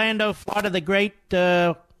 Orlando, Florida, the great,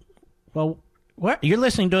 you're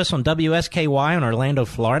listening to us on WSKY in Orlando,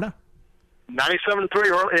 Florida?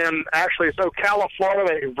 97.3, and actually it's Ocala,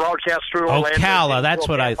 Florida. They broadcast through Orlando. Ocala, that's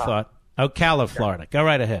what I thought. Ocala, Florida. Go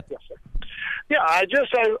right ahead. Yes, sir. Yeah, I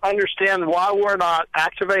just understand why we're not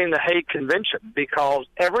activating the Hague Convention, because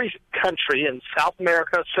every country in South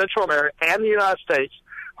America, Central America, and the United States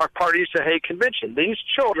are parties to the Hague Convention. These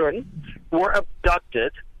children were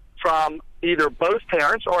abducted from either both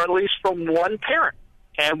parents or at least from one parent.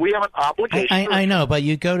 And we have an obligation. I know, but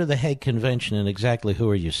you go to the Hague Convention, and exactly who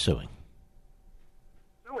are you suing?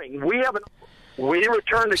 We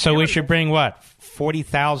return the So we should bring,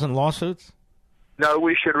 40,000 lawsuits? No,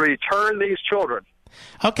 we should return these children.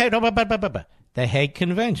 Okay, no, but the Hague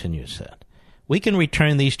Convention, you said. We can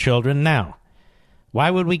return these children now. Why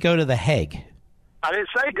would we go to the Hague? I didn't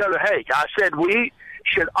say go to Hague. I said we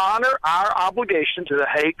should honor our obligation to the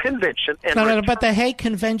Hague Convention. And but the Hague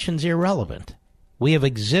Convention's irrelevant. We have we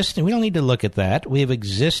don't need to look at that. We have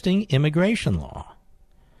existing immigration law.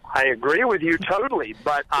 I agree with you totally,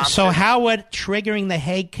 but... so how would triggering the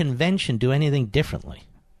Hague Convention do anything differently?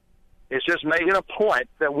 It's just making a point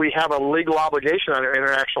that we have a legal obligation under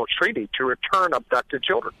international treaty to return abducted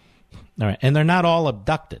children. All right, and they're not all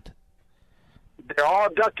abducted. They're all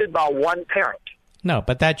abducted by one parent. No,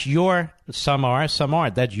 but that's your... Some are, some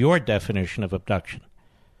aren't. That's your definition of abduction.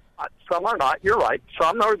 Some are not. You're right.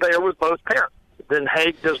 Some are there with both parents. Then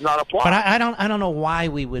Hague does not apply. But I don't know why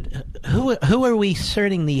we would... Who are we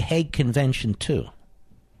asserting the Hague Convention to?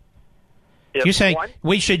 You're saying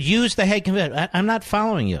we should use the Hague Convention. I'm not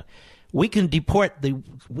following you. We can deport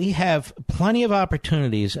we have plenty of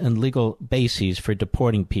opportunities and legal bases for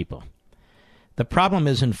deporting people. The problem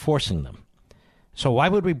is enforcing them. So why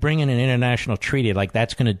would we bring in an international treaty like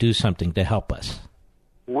that's going to do something to help us?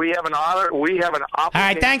 We have an obligation. All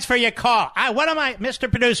right, thanks for your call.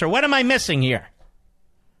 Mr. Producer, what am I missing here?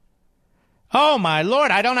 Oh, my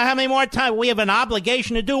Lord, I don't know how many more times. We have an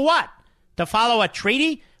obligation to do what? To follow a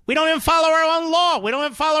treaty? We don't even follow our own law. We don't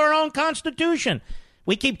even follow our own Constitution.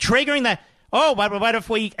 We keep triggering that. Oh, but if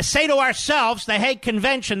we say to ourselves, the Hague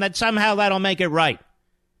Convention, that somehow that'll make it right.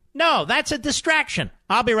 No, that's a distraction.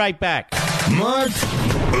 I'll be right back. Mark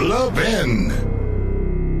Levin.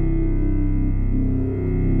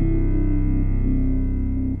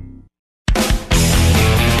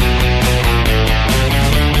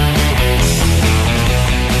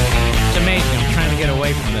 It's amazing. I'm trying to get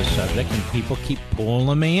away from this subject, and people keep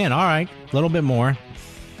pulling me in. All right, a little bit more.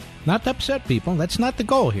 Not to upset people. That's not the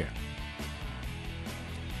goal here.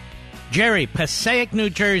 Jerry, Passaic,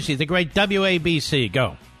 New Jersey, the great WABC.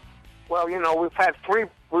 Go. Well, we've had 3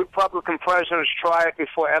 Republican presidents try it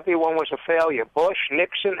before. Everyone was a failure. Bush,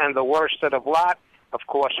 Nixon, and the worst of the lot, of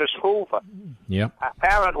course, is Hoover. Yep.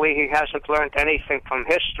 Apparently, he hasn't learned anything from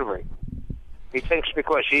history. He thinks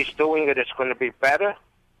because he's doing it, it's going to be better.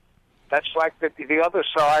 That's like the other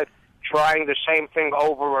side trying the same thing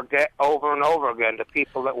over and over again. The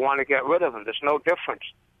people that want to get rid of him, there's no difference.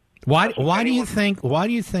 Why do you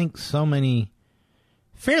think so many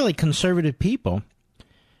fairly conservative people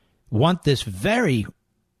want this very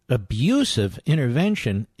abusive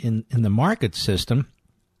intervention in the market system,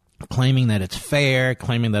 claiming that it's fair,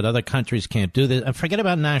 claiming that other countries can't do this? And forget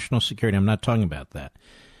about national security. I'm not talking about that.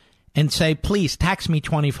 And say, please, tax me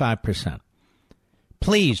 25%.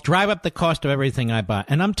 Please, drive up the cost of everything I buy.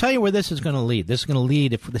 And I'm telling you where this is going to lead. This is going to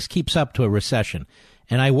lead, if this keeps up, to a recession.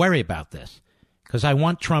 And I worry about this because I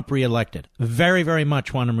want Trump reelected. Very, very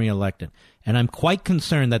much want him reelected. And I'm quite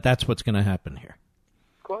concerned that that's what's going to happen here.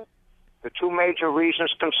 Good. The 2 major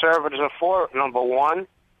reasons conservatives are for it. Number 1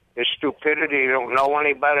 is stupidity. They don't know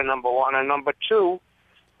any better, number 1. And number 2,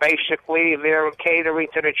 basically, they're catering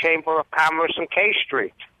to the Chamber of Commerce and K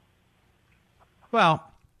Street. Well,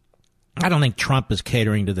 I don't think Trump is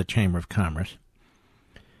catering to the Chamber of Commerce.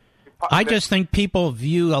 I just think people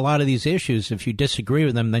view a lot of these issues, if you disagree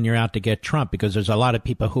with them, then you're out to get Trump, because there's a lot of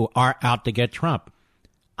people who are out to get Trump.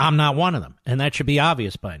 I'm not one of them, and that should be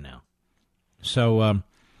obvious by now. So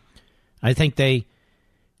I think they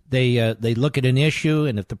look at an issue,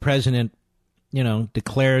 and if the president,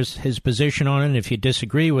 declares his position on it, and if you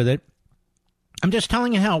disagree with it, I'm just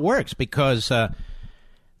telling you how it works, because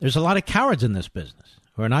there's a lot of cowards in this business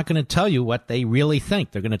who are not going to tell you what they really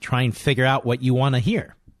think. They're going to try and figure out what you want to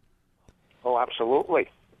hear. Oh, absolutely.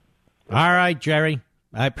 All right, Jerry.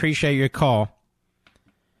 I appreciate your call.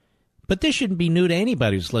 But this shouldn't be new to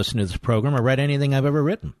anybody who's listened to this program or read anything I've ever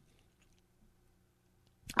written.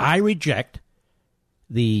 I reject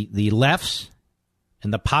the left's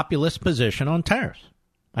and the populist position on tariffs.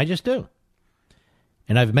 I just do.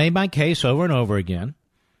 And I've made my case over and over again.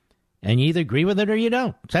 And you either agree with it or you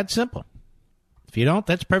don't. It's that simple. If you don't,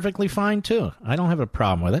 that's perfectly fine, too. I don't have a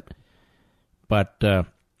problem with it. But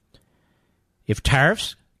if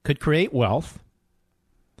tariffs could create wealth,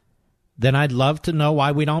 then I'd love to know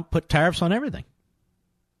why we don't put tariffs on everything.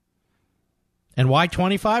 And why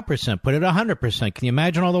 25%? Put it 100%. Can you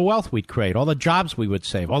imagine all the wealth we'd create, all the jobs we would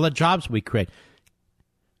save, all the jobs we create?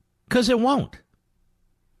 Because it won't.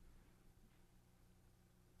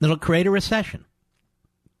 It'll create a recession.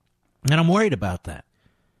 And I'm worried about that.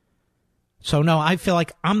 So, no, I feel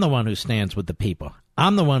like I'm the one who stands with the people.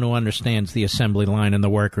 I'm the one who understands the assembly line and the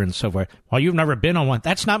worker and so forth. Well, you've never been on one.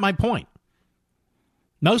 That's not my point.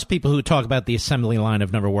 Most people who talk about the assembly line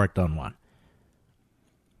have never worked on one.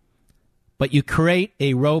 But you create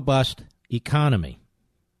a robust economy,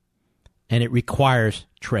 and it requires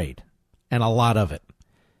trade, and a lot of it,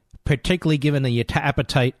 particularly given the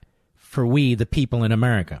appetite for we, the people in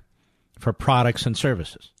America, for products and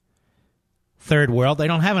services. Third world, they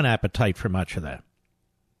don't have an appetite for much of that.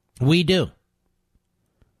 We do.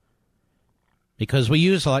 Because we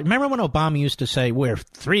use a lot. Remember when Obama used to say we're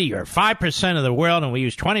 3 or 5% of the world and we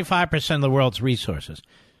use 25% of the world's resources?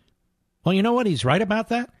 Well, you know what? He's right about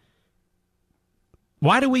that.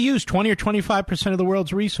 Why do we use 20 or 25% of the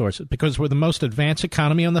world's resources? Because we're the most advanced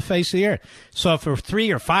economy on the face of the earth. So if we're 3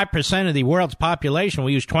 or 5% of the world's population,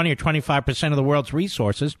 we use 20 or 25% of the world's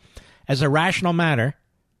resources. As a rational matter,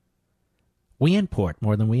 we import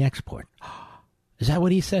more than we export. Is that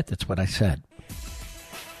what he said? That's what I said.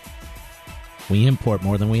 We import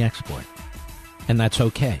more than we export. And that's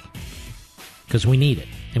okay. Because we need it,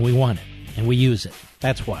 and we want it, and we use it.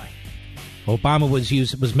 That's why. Obama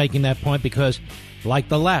was making that point because, like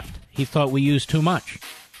the left, he thought we used too much.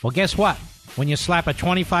 Well, guess what? When you slap a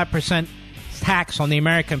 25% tax on the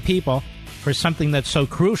American people for something that's so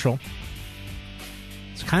crucial,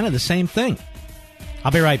 it's kind of the same thing.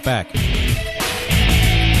 I'll be right back.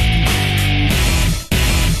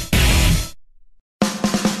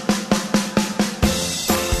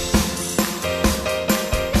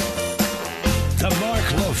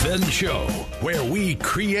 Levin Show, where we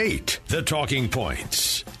create the talking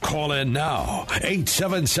points. Call in now,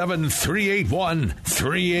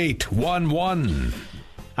 877-381-3811.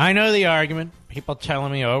 I know the argument. People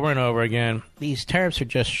telling me over and over again, these tariffs are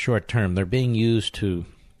just short-term. They're being used to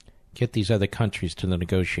get these other countries to the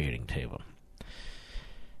negotiating table.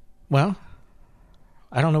 Well,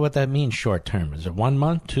 I don't know what that means, short-term. Is it 1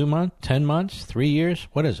 month, 2 months, 10 months, 3 years?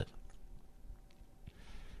 What is it?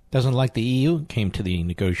 Doesn't like the EU came to the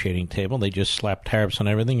negotiating table. They just slapped tariffs on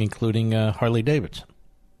everything, including Harley-Davidson.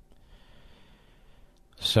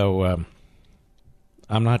 So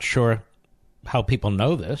I'm not sure how people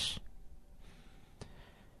know this.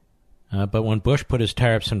 But when Bush put his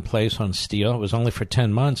tariffs in place on steel, it was only for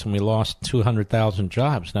 10 months, and we lost 200,000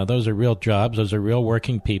 jobs. Now, those are real jobs. Those are real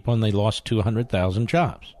working people, and they lost 200,000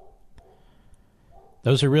 jobs.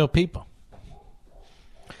 Those are real people.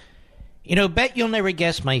 You know, bet you'll never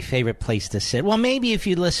guess my favorite place to sit. Well, maybe if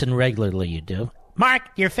you listen regularly, you do. Mark,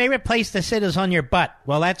 your favorite place to sit is on your butt.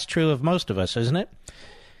 Well, that's true of most of us, isn't it?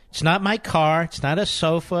 It's not my car. It's not a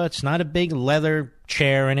sofa. It's not a big leather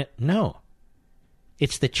chair in it. No.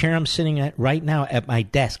 It's the chair I'm sitting at right now at my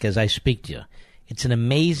desk as I speak to you. It's an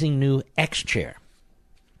amazing new X chair.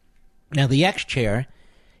 Now, the X chair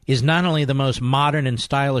is not only the most modern and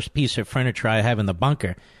stylish piece of furniture I have in the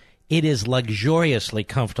bunker, it is luxuriously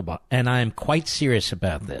comfortable, and I am quite serious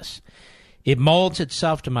about this. It molds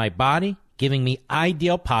itself to my body, giving me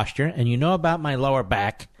ideal posture, and you know about my lower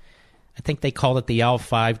back. I think they call it the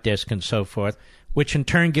L5 disc and so forth, which in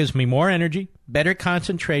turn gives me more energy, better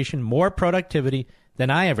concentration, more productivity than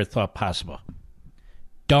I ever thought possible.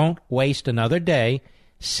 Don't waste another day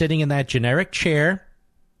sitting in that generic chair.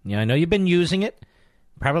 Yeah, I know you've been using it.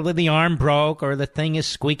 Probably the arm broke or the thing is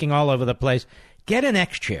squeaking all over the place. Get an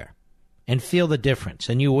X chair and feel the difference,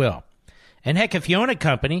 and you will. And heck, if you own a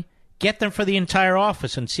company, get them for the entire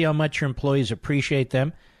office and see how much your employees appreciate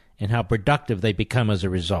them and how productive they become as a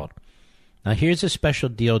result. Now, here's a special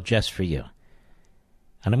deal just for you.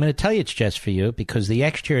 And I'm going to tell you it's just for you because the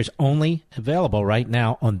X chair is only available right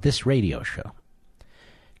now on this radio show.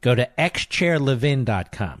 Go to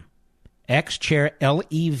xchairlevin.com.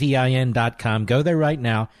 xchairlevin.com. Go there right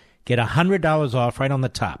now. Get $100 off right on the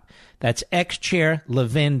top. That's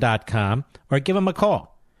xchairlevin.com, or give them a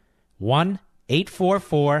call.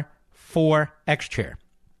 1-844-4XChair.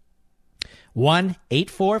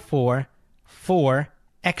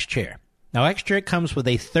 1-844-4XChair. Now, X-Chair comes with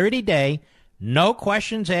a 30-day, no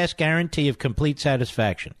questions asked guarantee of complete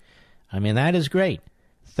satisfaction. I mean, that is great.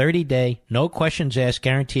 30-day, no questions asked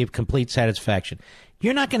guarantee of complete satisfaction.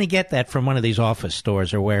 You're not going to get that from one of these office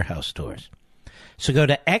stores or warehouse stores. So go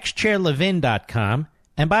to xchairlevin.com.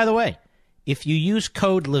 And by the way, if you use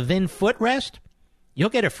code LevinFootrest, you'll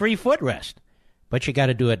get a free footrest. But you got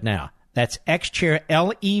to do it now. That's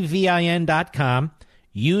xchairlevin.com.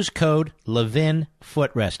 Use code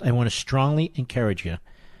LevinFootrest. I want to strongly encourage you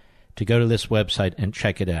to go to this website and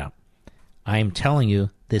check it out. I am telling you,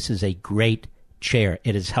 this is a great chair.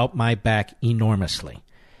 It has helped my back enormously.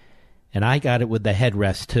 And I got it with the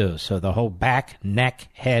headrest, too. So the whole back, neck,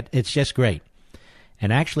 head, it's just great.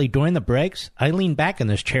 And actually, during the breaks, I lean back in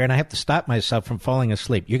this chair, and I have to stop myself from falling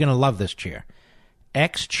asleep. You're going to love this chair.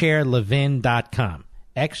 xchairlevin.com.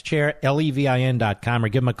 xchairlevin.com, or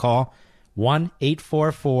give them a call,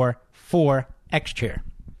 1-844-4XChair.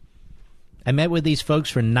 I met with these folks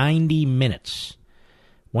for 90 minutes.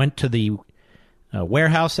 Went to the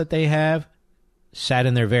warehouse that they have, sat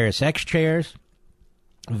in their various X chairs.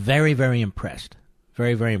 Very, very impressed.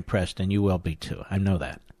 Very, very impressed, and you will be too. I know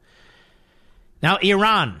that. Now,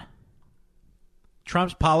 Iran.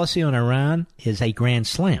 Trump's policy on Iran is a grand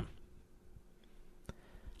slam.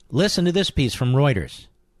 Listen to this piece from Reuters.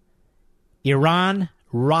 Iran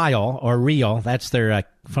rial, that's their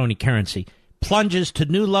phony currency, plunges to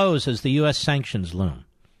new lows as the U.S. sanctions loom.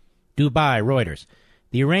 Dubai, Reuters.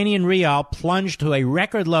 The Iranian rial plunged to a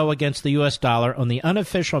record low against the U.S. dollar on the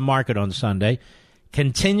unofficial market on Sunday,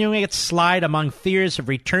 continuing its slide among fears of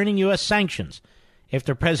returning U.S. sanctions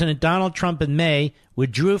after President Donald Trump in May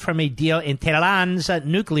withdrew from a deal in Tehran's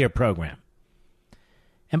nuclear program.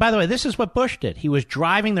 And by the way, this is what Bush did. He was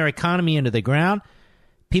driving their economy into the ground.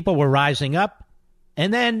 People were rising up.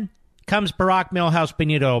 And then comes Barack Milhouse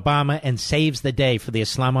Benito Obama and saves the day for the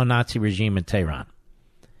Islamo-Nazi regime in Tehran.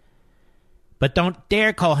 But don't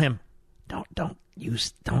dare call him, don't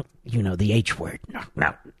use the H word.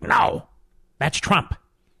 No. That's Trump.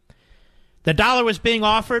 The dollar was being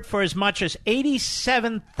offered for as much as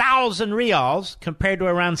 87,000 rials compared to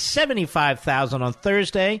around 75,000 on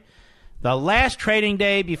Thursday, the last trading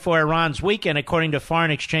day before Iran's weekend, according to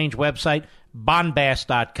foreign exchange website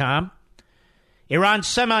Bombast.com. Iran's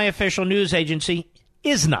semi-official news agency,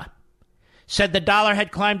 ISNA, said the dollar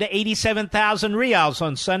had climbed to 87,000 rials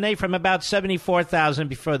on Sunday from about 74,000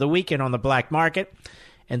 before the weekend on the black market,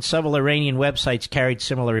 and several Iranian websites carried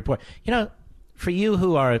similar reports. You know, for you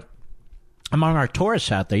who are among our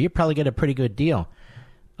tourists out there, you probably get a pretty good deal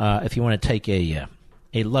if you want to take a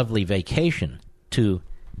lovely vacation to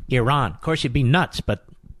Iran. Of course, you'd be nuts, but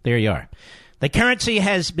there you are. The currency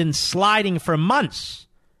has been sliding for months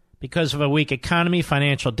because of a weak economy,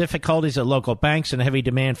 financial difficulties at local banks, and heavy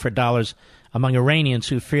demand for dollars among Iranians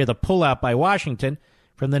who fear the pullout by Washington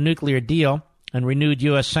from the nuclear deal and renewed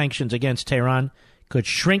U.S. sanctions against Tehran could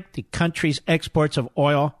shrink the country's exports of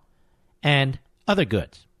oil and other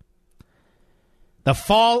goods. The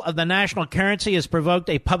fall of the national currency has provoked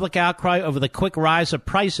a public outcry over the quick rise of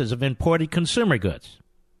prices of imported consumer goods.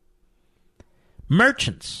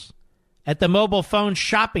 Merchants at the mobile phone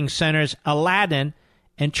shopping centers Aladdin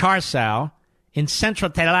and Charsao in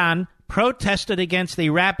central Tehran protested against the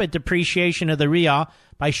rapid depreciation of the rial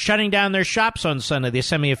by shutting down their shops on Sunday, the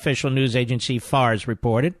semi-official news agency Fars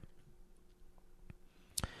reported.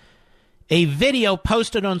 A video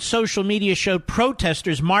posted on social media showed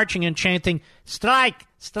protesters marching and chanting, "Strike!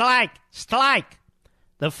 Strike! Strike!"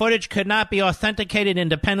 The footage could not be authenticated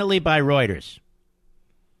independently by Reuters.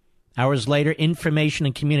 Hours later, Information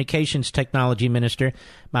and Communications Technology Minister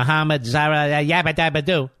Mohammad Zahra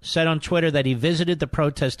Yabadabadu said on Twitter that he visited the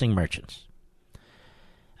protesting merchants.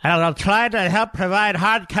 "I'll try to help provide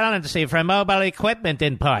hard currency for mobile equipment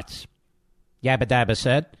imports," Yabadaba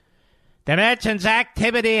said. "The merchants'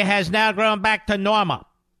 activity has now grown back to normal."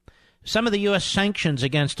 Some of the U.S. sanctions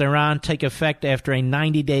against Iran take effect after a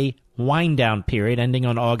 90-day wind-down period ending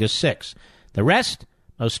on August 6. The rest,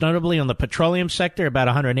 most notably on the petroleum sector, about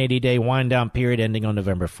a 180-day wind-down period ending on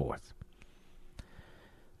November 4th.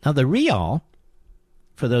 Now, the rial,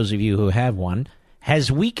 for those of you who have one,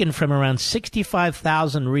 has weakened from around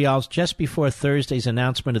 65,000 rials just before Thursday's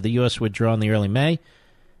announcement of the U.S. withdrawal in the early May,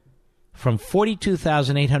 from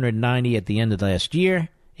 42,890 at the end of last year,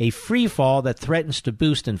 a free fall that threatens to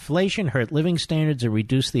boost inflation, hurt living standards, and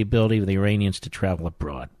reduce the ability of the Iranians to travel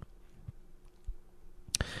abroad.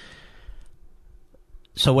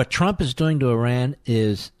 So what Trump is doing to Iran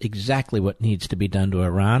is exactly what needs to be done to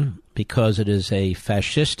Iran, because it is a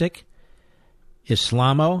fascistic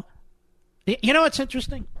Islamo. You know what's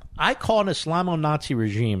interesting? I call it an Islamo-Nazi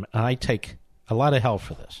regime, and I take a lot of hell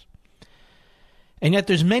for this. And yet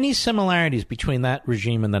there's many similarities between that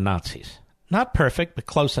regime and the Nazis. Not perfect, but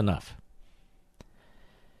close enough.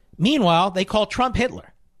 Meanwhile, they call Trump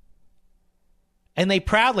Hitler. And they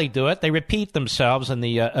proudly do it. They repeat themselves in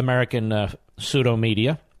the American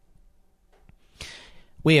pseudo-media.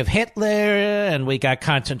 We have Hitler, and we got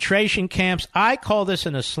concentration camps. I call this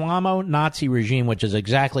an Islamo-Nazi regime, which is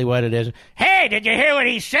exactly what it is. Hey, did you hear what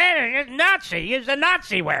he said? It's Nazi. Use the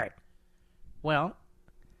Nazi word. Well,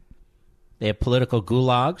 they have political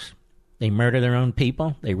gulags. They murder their own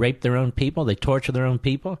people. They rape their own people. They torture their own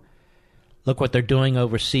people. Look what they're doing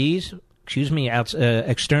overseas,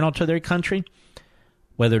 external to their country,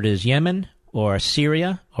 whether it is Yemen or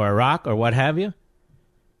Syria or Iraq or what have you,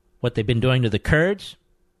 what they've been doing to the Kurds.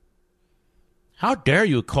 How dare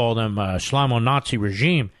you call them Islamo-Nazi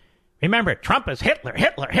regime? Remember, Trump is Hitler,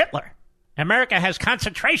 Hitler, Hitler. America has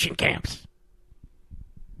concentration camps.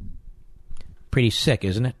 Pretty sick,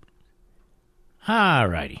 isn't it? All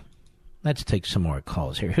righty. Let's take some more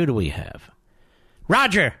calls here. Who do we have?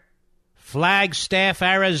 Roger, Flagstaff,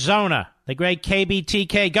 Arizona. The great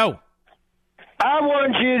KBTK. Go. I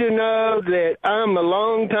want you to know that I'm a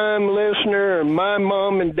long-time listener, and my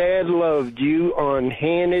mom and dad loved you on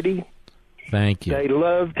Hannity. Thank you. They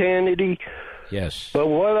loved Hannity. Yes. But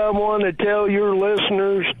what I want to tell your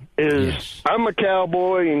listeners is I'm a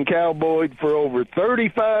cowboy and cowboyed for over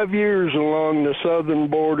 35 years along the southern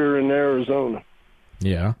border in Arizona.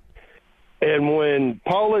 Yeah. And when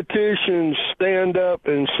politicians stand up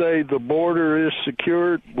and say the border is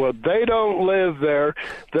secured, well, they don't live there.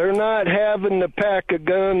 They're not having to pack a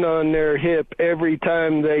gun on their hip every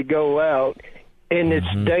time they go out, and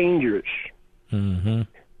it's dangerous. Mm-hmm.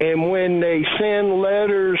 And when they send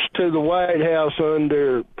letters to the White House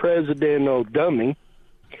under President O'Dummy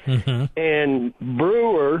and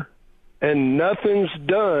Brewer, and nothing's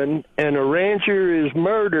done, and a rancher is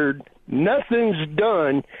murdered, nothing's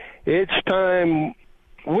done, it's time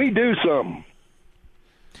we do something.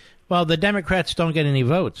 Well, the Democrats don't get any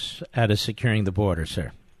votes out of securing the border,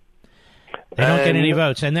 sir. They don't get any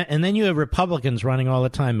votes. And then you have Republicans running all the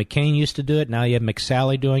time. McCain used to do it. Now you have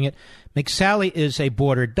McSally doing it. McSally is a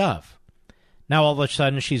border dove. Now all of a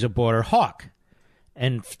sudden she's a border hawk.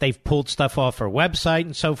 And they've pulled stuff off her website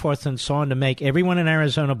and so forth and so on to make everyone in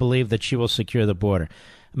Arizona believe that she will secure the border.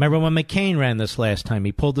 Remember when McCain ran this last time?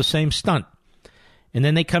 He pulled the same stunt. And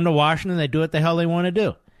then they come to Washington, they do what the hell they want to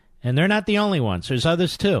do. And they're not the only ones. There's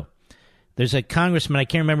others, too. There's a congressman, I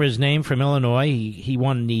can't remember his name, from Illinois. He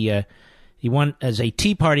won he won as a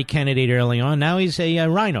Tea Party candidate early on. Now he's a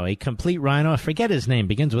rhino, a complete rhino. I forget his name.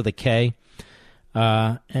 Begins with a K.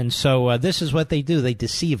 And so this is what they do. They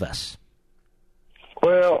deceive us.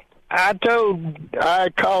 Well, I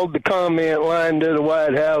called the comment line to the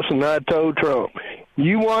White House, and I told Trump,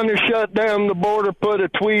 you want to shut down the border, put a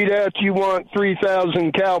tweet out, you want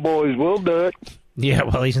 3,000 cowboys, we'll do it. Yeah,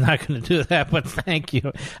 well, he's not going to do that, but thank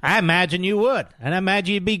you. I imagine you would, and I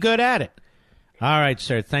imagine you'd be good at it. All right,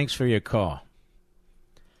 sir, thanks for your call.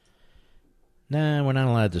 No, we're not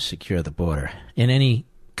allowed to secure the border in any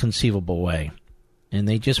conceivable way, and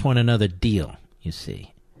they just want another deal, you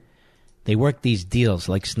see. They work these deals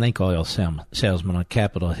like snake oil salesmen on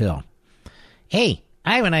Capitol Hill. Hey,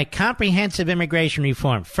 I want a comprehensive immigration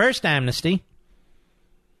reform. First amnesty,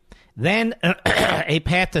 then a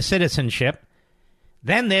path to citizenship,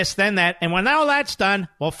 then this, then that, and when all that's done,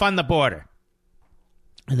 we'll fund the border.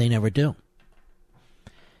 And they never do.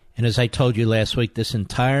 And as I told you last week, this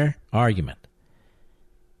entire argument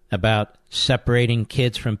about separating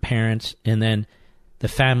kids from parents and then the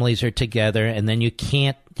families are together and then you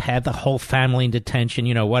can't have the whole family in detention.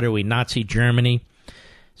 You know, what are we, Nazi Germany?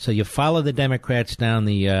 So you follow the Democrats down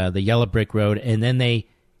the yellow brick road, and then they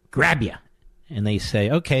grab you, and they say,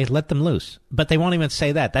 okay, let them loose. But they won't even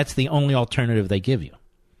say that. That's the only alternative they give you.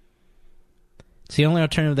 It's the only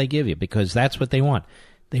alternative they give you, because that's what they want.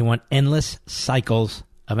 They want endless cycles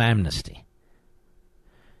of amnesty.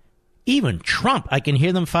 Even Trump, I can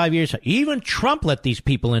hear them 5 years ago, even Trump let these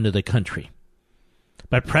people into the country.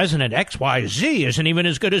 But President XYZ isn't even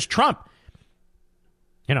as good as Trump.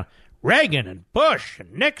 You know, Reagan and Bush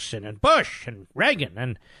and Nixon and Bush and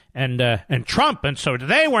Reagan and Trump, and so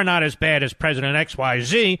they were not as bad as President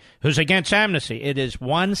XYZ, who's against amnesty. It is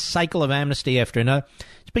one cycle of amnesty after another.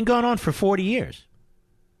 It's been going on for 40 years.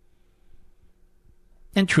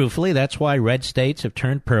 And truthfully, that's why red states have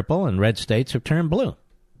turned purple and red states have turned blue.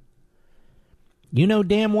 You know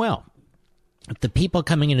damn well, if the people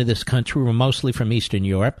coming into this country were mostly from Eastern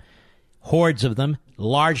Europe, hordes of them,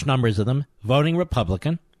 large numbers of them, voting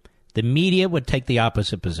Republican, the media would take the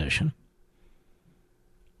opposite position.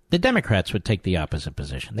 The Democrats would take the opposite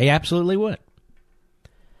position. They absolutely would.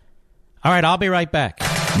 All right, I'll be right back.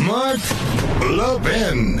 Mark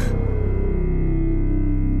Levin.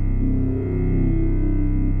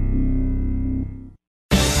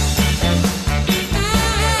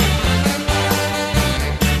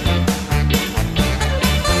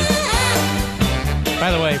 By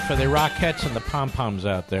the way, for the Rockettes and the pom-poms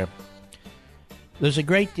out there, there's a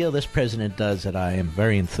great deal this president does that I am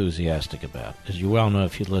very enthusiastic about, as you well know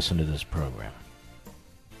if you listen to this program.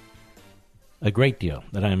 A great deal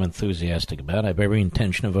that I am enthusiastic about. I have every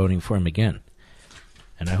intention of voting for him again,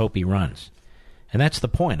 and I hope he runs. And that's the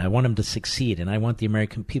point. I want him to succeed, and I want the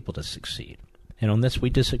American people to succeed. And on this, we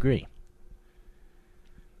disagree.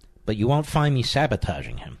 But you won't find me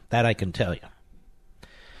sabotaging him. That I can tell you.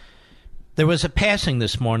 There was a passing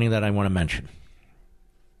this morning that I want to mention.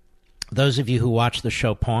 Those of you who watch the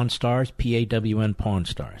show Pawn Stars, P-A-W-N, Pawn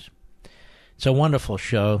Stars. It's a wonderful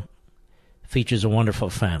show. Features a wonderful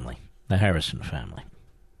family, the Harrison family.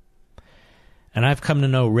 And I've come to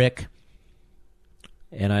know Rick,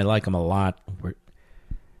 and I like him a lot.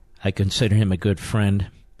 I consider him a good friend.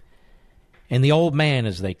 And the old man,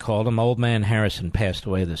 as they called him, Old Man Harrison, passed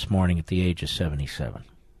away this morning at the age of 77.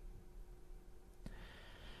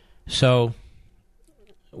 So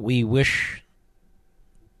we wish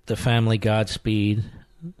the family Godspeed,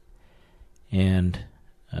 and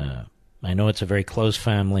I know it's a very close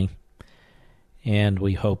family, and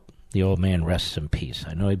we hope the old man rests in peace.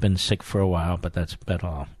 I know he'd been sick for a while, but that's about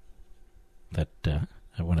all that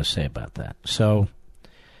I want to say about that. So,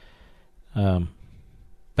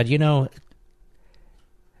 but you know,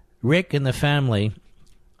 Rick and the family,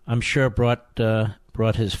 I'm sure, brought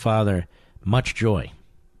his father much joy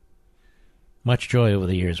over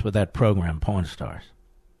the years with that program, Pawn Stars.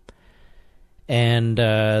 And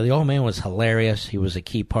the old man was hilarious. He was a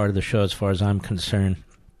key part of the show as far as I'm concerned.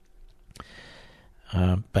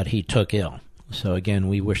 But he took ill. So again,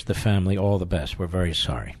 we wish the family all the best. We're very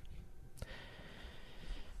sorry.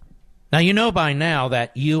 Now, you know by now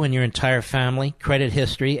that you and your entire family, credit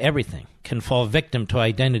history, everything, can fall victim to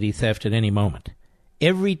identity theft at any moment.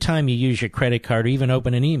 Every time you use your credit card or even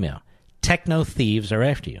open an email, techno thieves are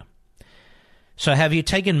after you. So have you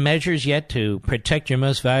taken measures yet to protect your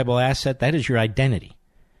most valuable asset? That is your identity.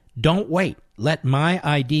 Don't wait. Let My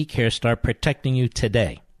ID Care start protecting you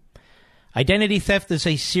today. Identity theft is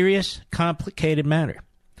a serious, complicated matter.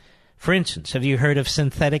 For instance, have you heard of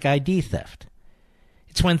synthetic ID theft?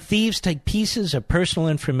 It's when thieves take pieces of personal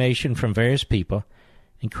information from various people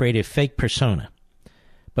and create a fake persona.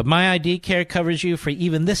 But My ID Care covers you for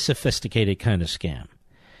even this sophisticated kind of scam.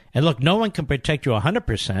 And look, no one can protect you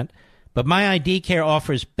 100%, but My ID Care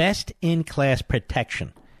offers best-in-class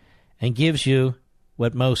protection and gives you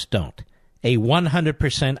what most don't, a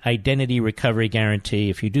 100% identity recovery guarantee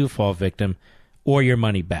if you do fall victim, or your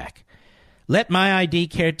money back. Let My ID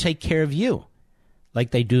Care take care of you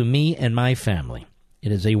like they do me and my family.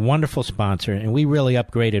 It is a wonderful sponsor, and we really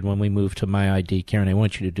upgraded when we moved to My ID Care, and I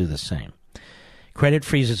want you to do the same. Credit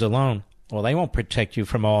freezes alone, well, they won't protect you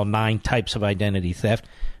from all 9 types of identity theft,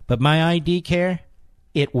 but My ID Care,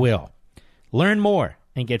 it will. Learn more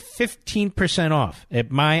and get 15% off at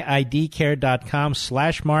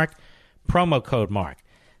myidcare.com/Mark, promo code Mark.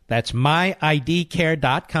 That's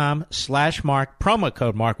myidcare.com/Mark, promo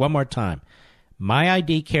code Mark. One more time.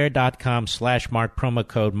 myidcare.com/Mark, promo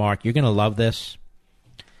code Mark. You're going to love this.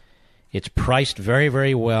 It's priced very,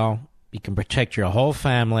 very well. You can protect your whole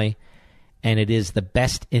family, and it is the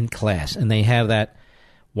best in class. And they have that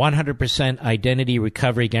 100% identity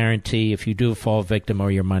recovery guarantee if you do fall victim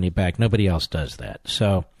or your money back. Nobody else does that.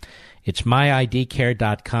 So it's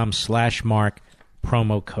myidcare.com/Mark,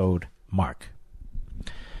 promo code Mark.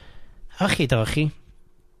 Okie dokie.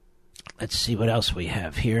 Let's see what else we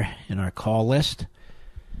have here in our call list.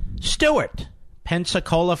 Stuart,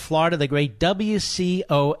 Pensacola, Florida, the great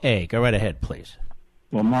WCOA. Go right ahead, please.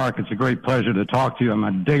 Well, Mark, it's a great pleasure to talk to you. I'm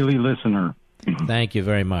a daily listener. Thank you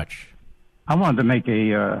very much. I wanted to make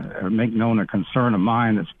known a concern of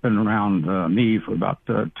mine that's been around me for about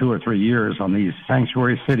 2 or 3 years on these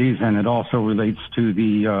sanctuary cities, and it also relates to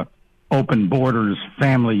the open borders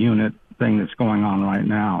family unit thing that's going on right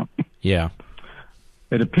now. Yeah.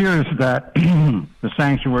 It appears that the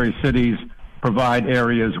sanctuary cities provide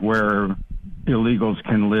areas where illegals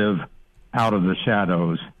can live out of the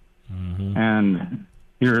shadows. Mm-hmm. And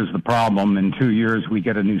here's the problem. In 2 years, we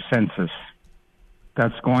get a new census.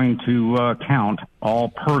 That's going to count all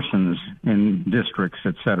persons in districts,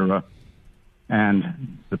 etc.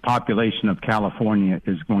 And the population of California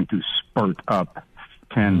is going to spurt up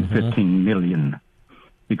 10, 15 million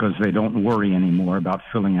because they don't worry anymore about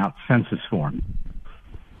filling out census forms.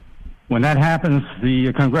 When that happens,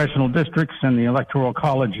 the congressional districts and the electoral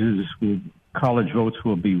college votes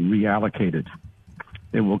will be reallocated.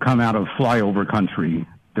 It will come out of flyover country,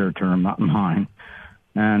 their term, not mine.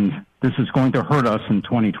 And this is going to hurt us in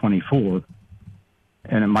 2024,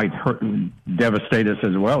 and it might devastate us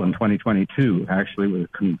as well in 2022, actually, with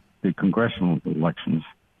the congressional elections.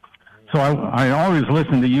 So I always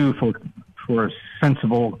listen to you for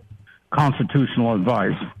sensible constitutional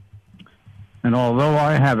advice. And although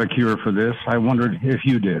I have a cure for this, I wondered if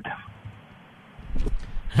you did.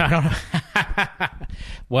 I don't know.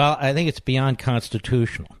 Well, I think it's beyond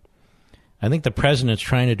constitutional. I think the president's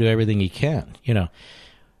trying to do everything he can. You know,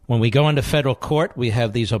 when we go into federal court, we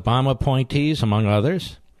have these Obama appointees, among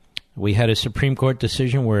others. We had a Supreme Court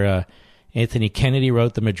decision where Anthony Kennedy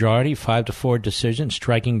wrote the majority, 5-4 decision,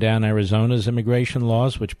 striking down Arizona's immigration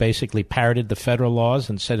laws, which basically parroted the federal laws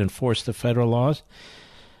and said enforce the federal laws.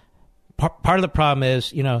 Part of the problem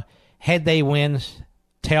is, you know, head they wins,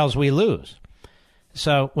 tails we lose.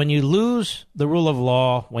 So when you lose the rule of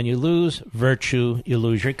law, when you lose virtue, you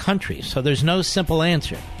lose your country. So there's no simple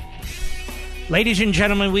answer. Ladies and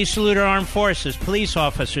gentlemen, we salute our armed forces, police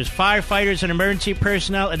officers, firefighters, and emergency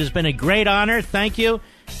personnel. It has been a great honor. Thank you.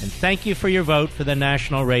 And thank you for your vote for the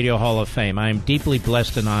National Radio Hall of Fame. I am deeply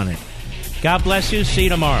blessed and honored. God bless you. See you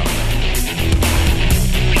tomorrow.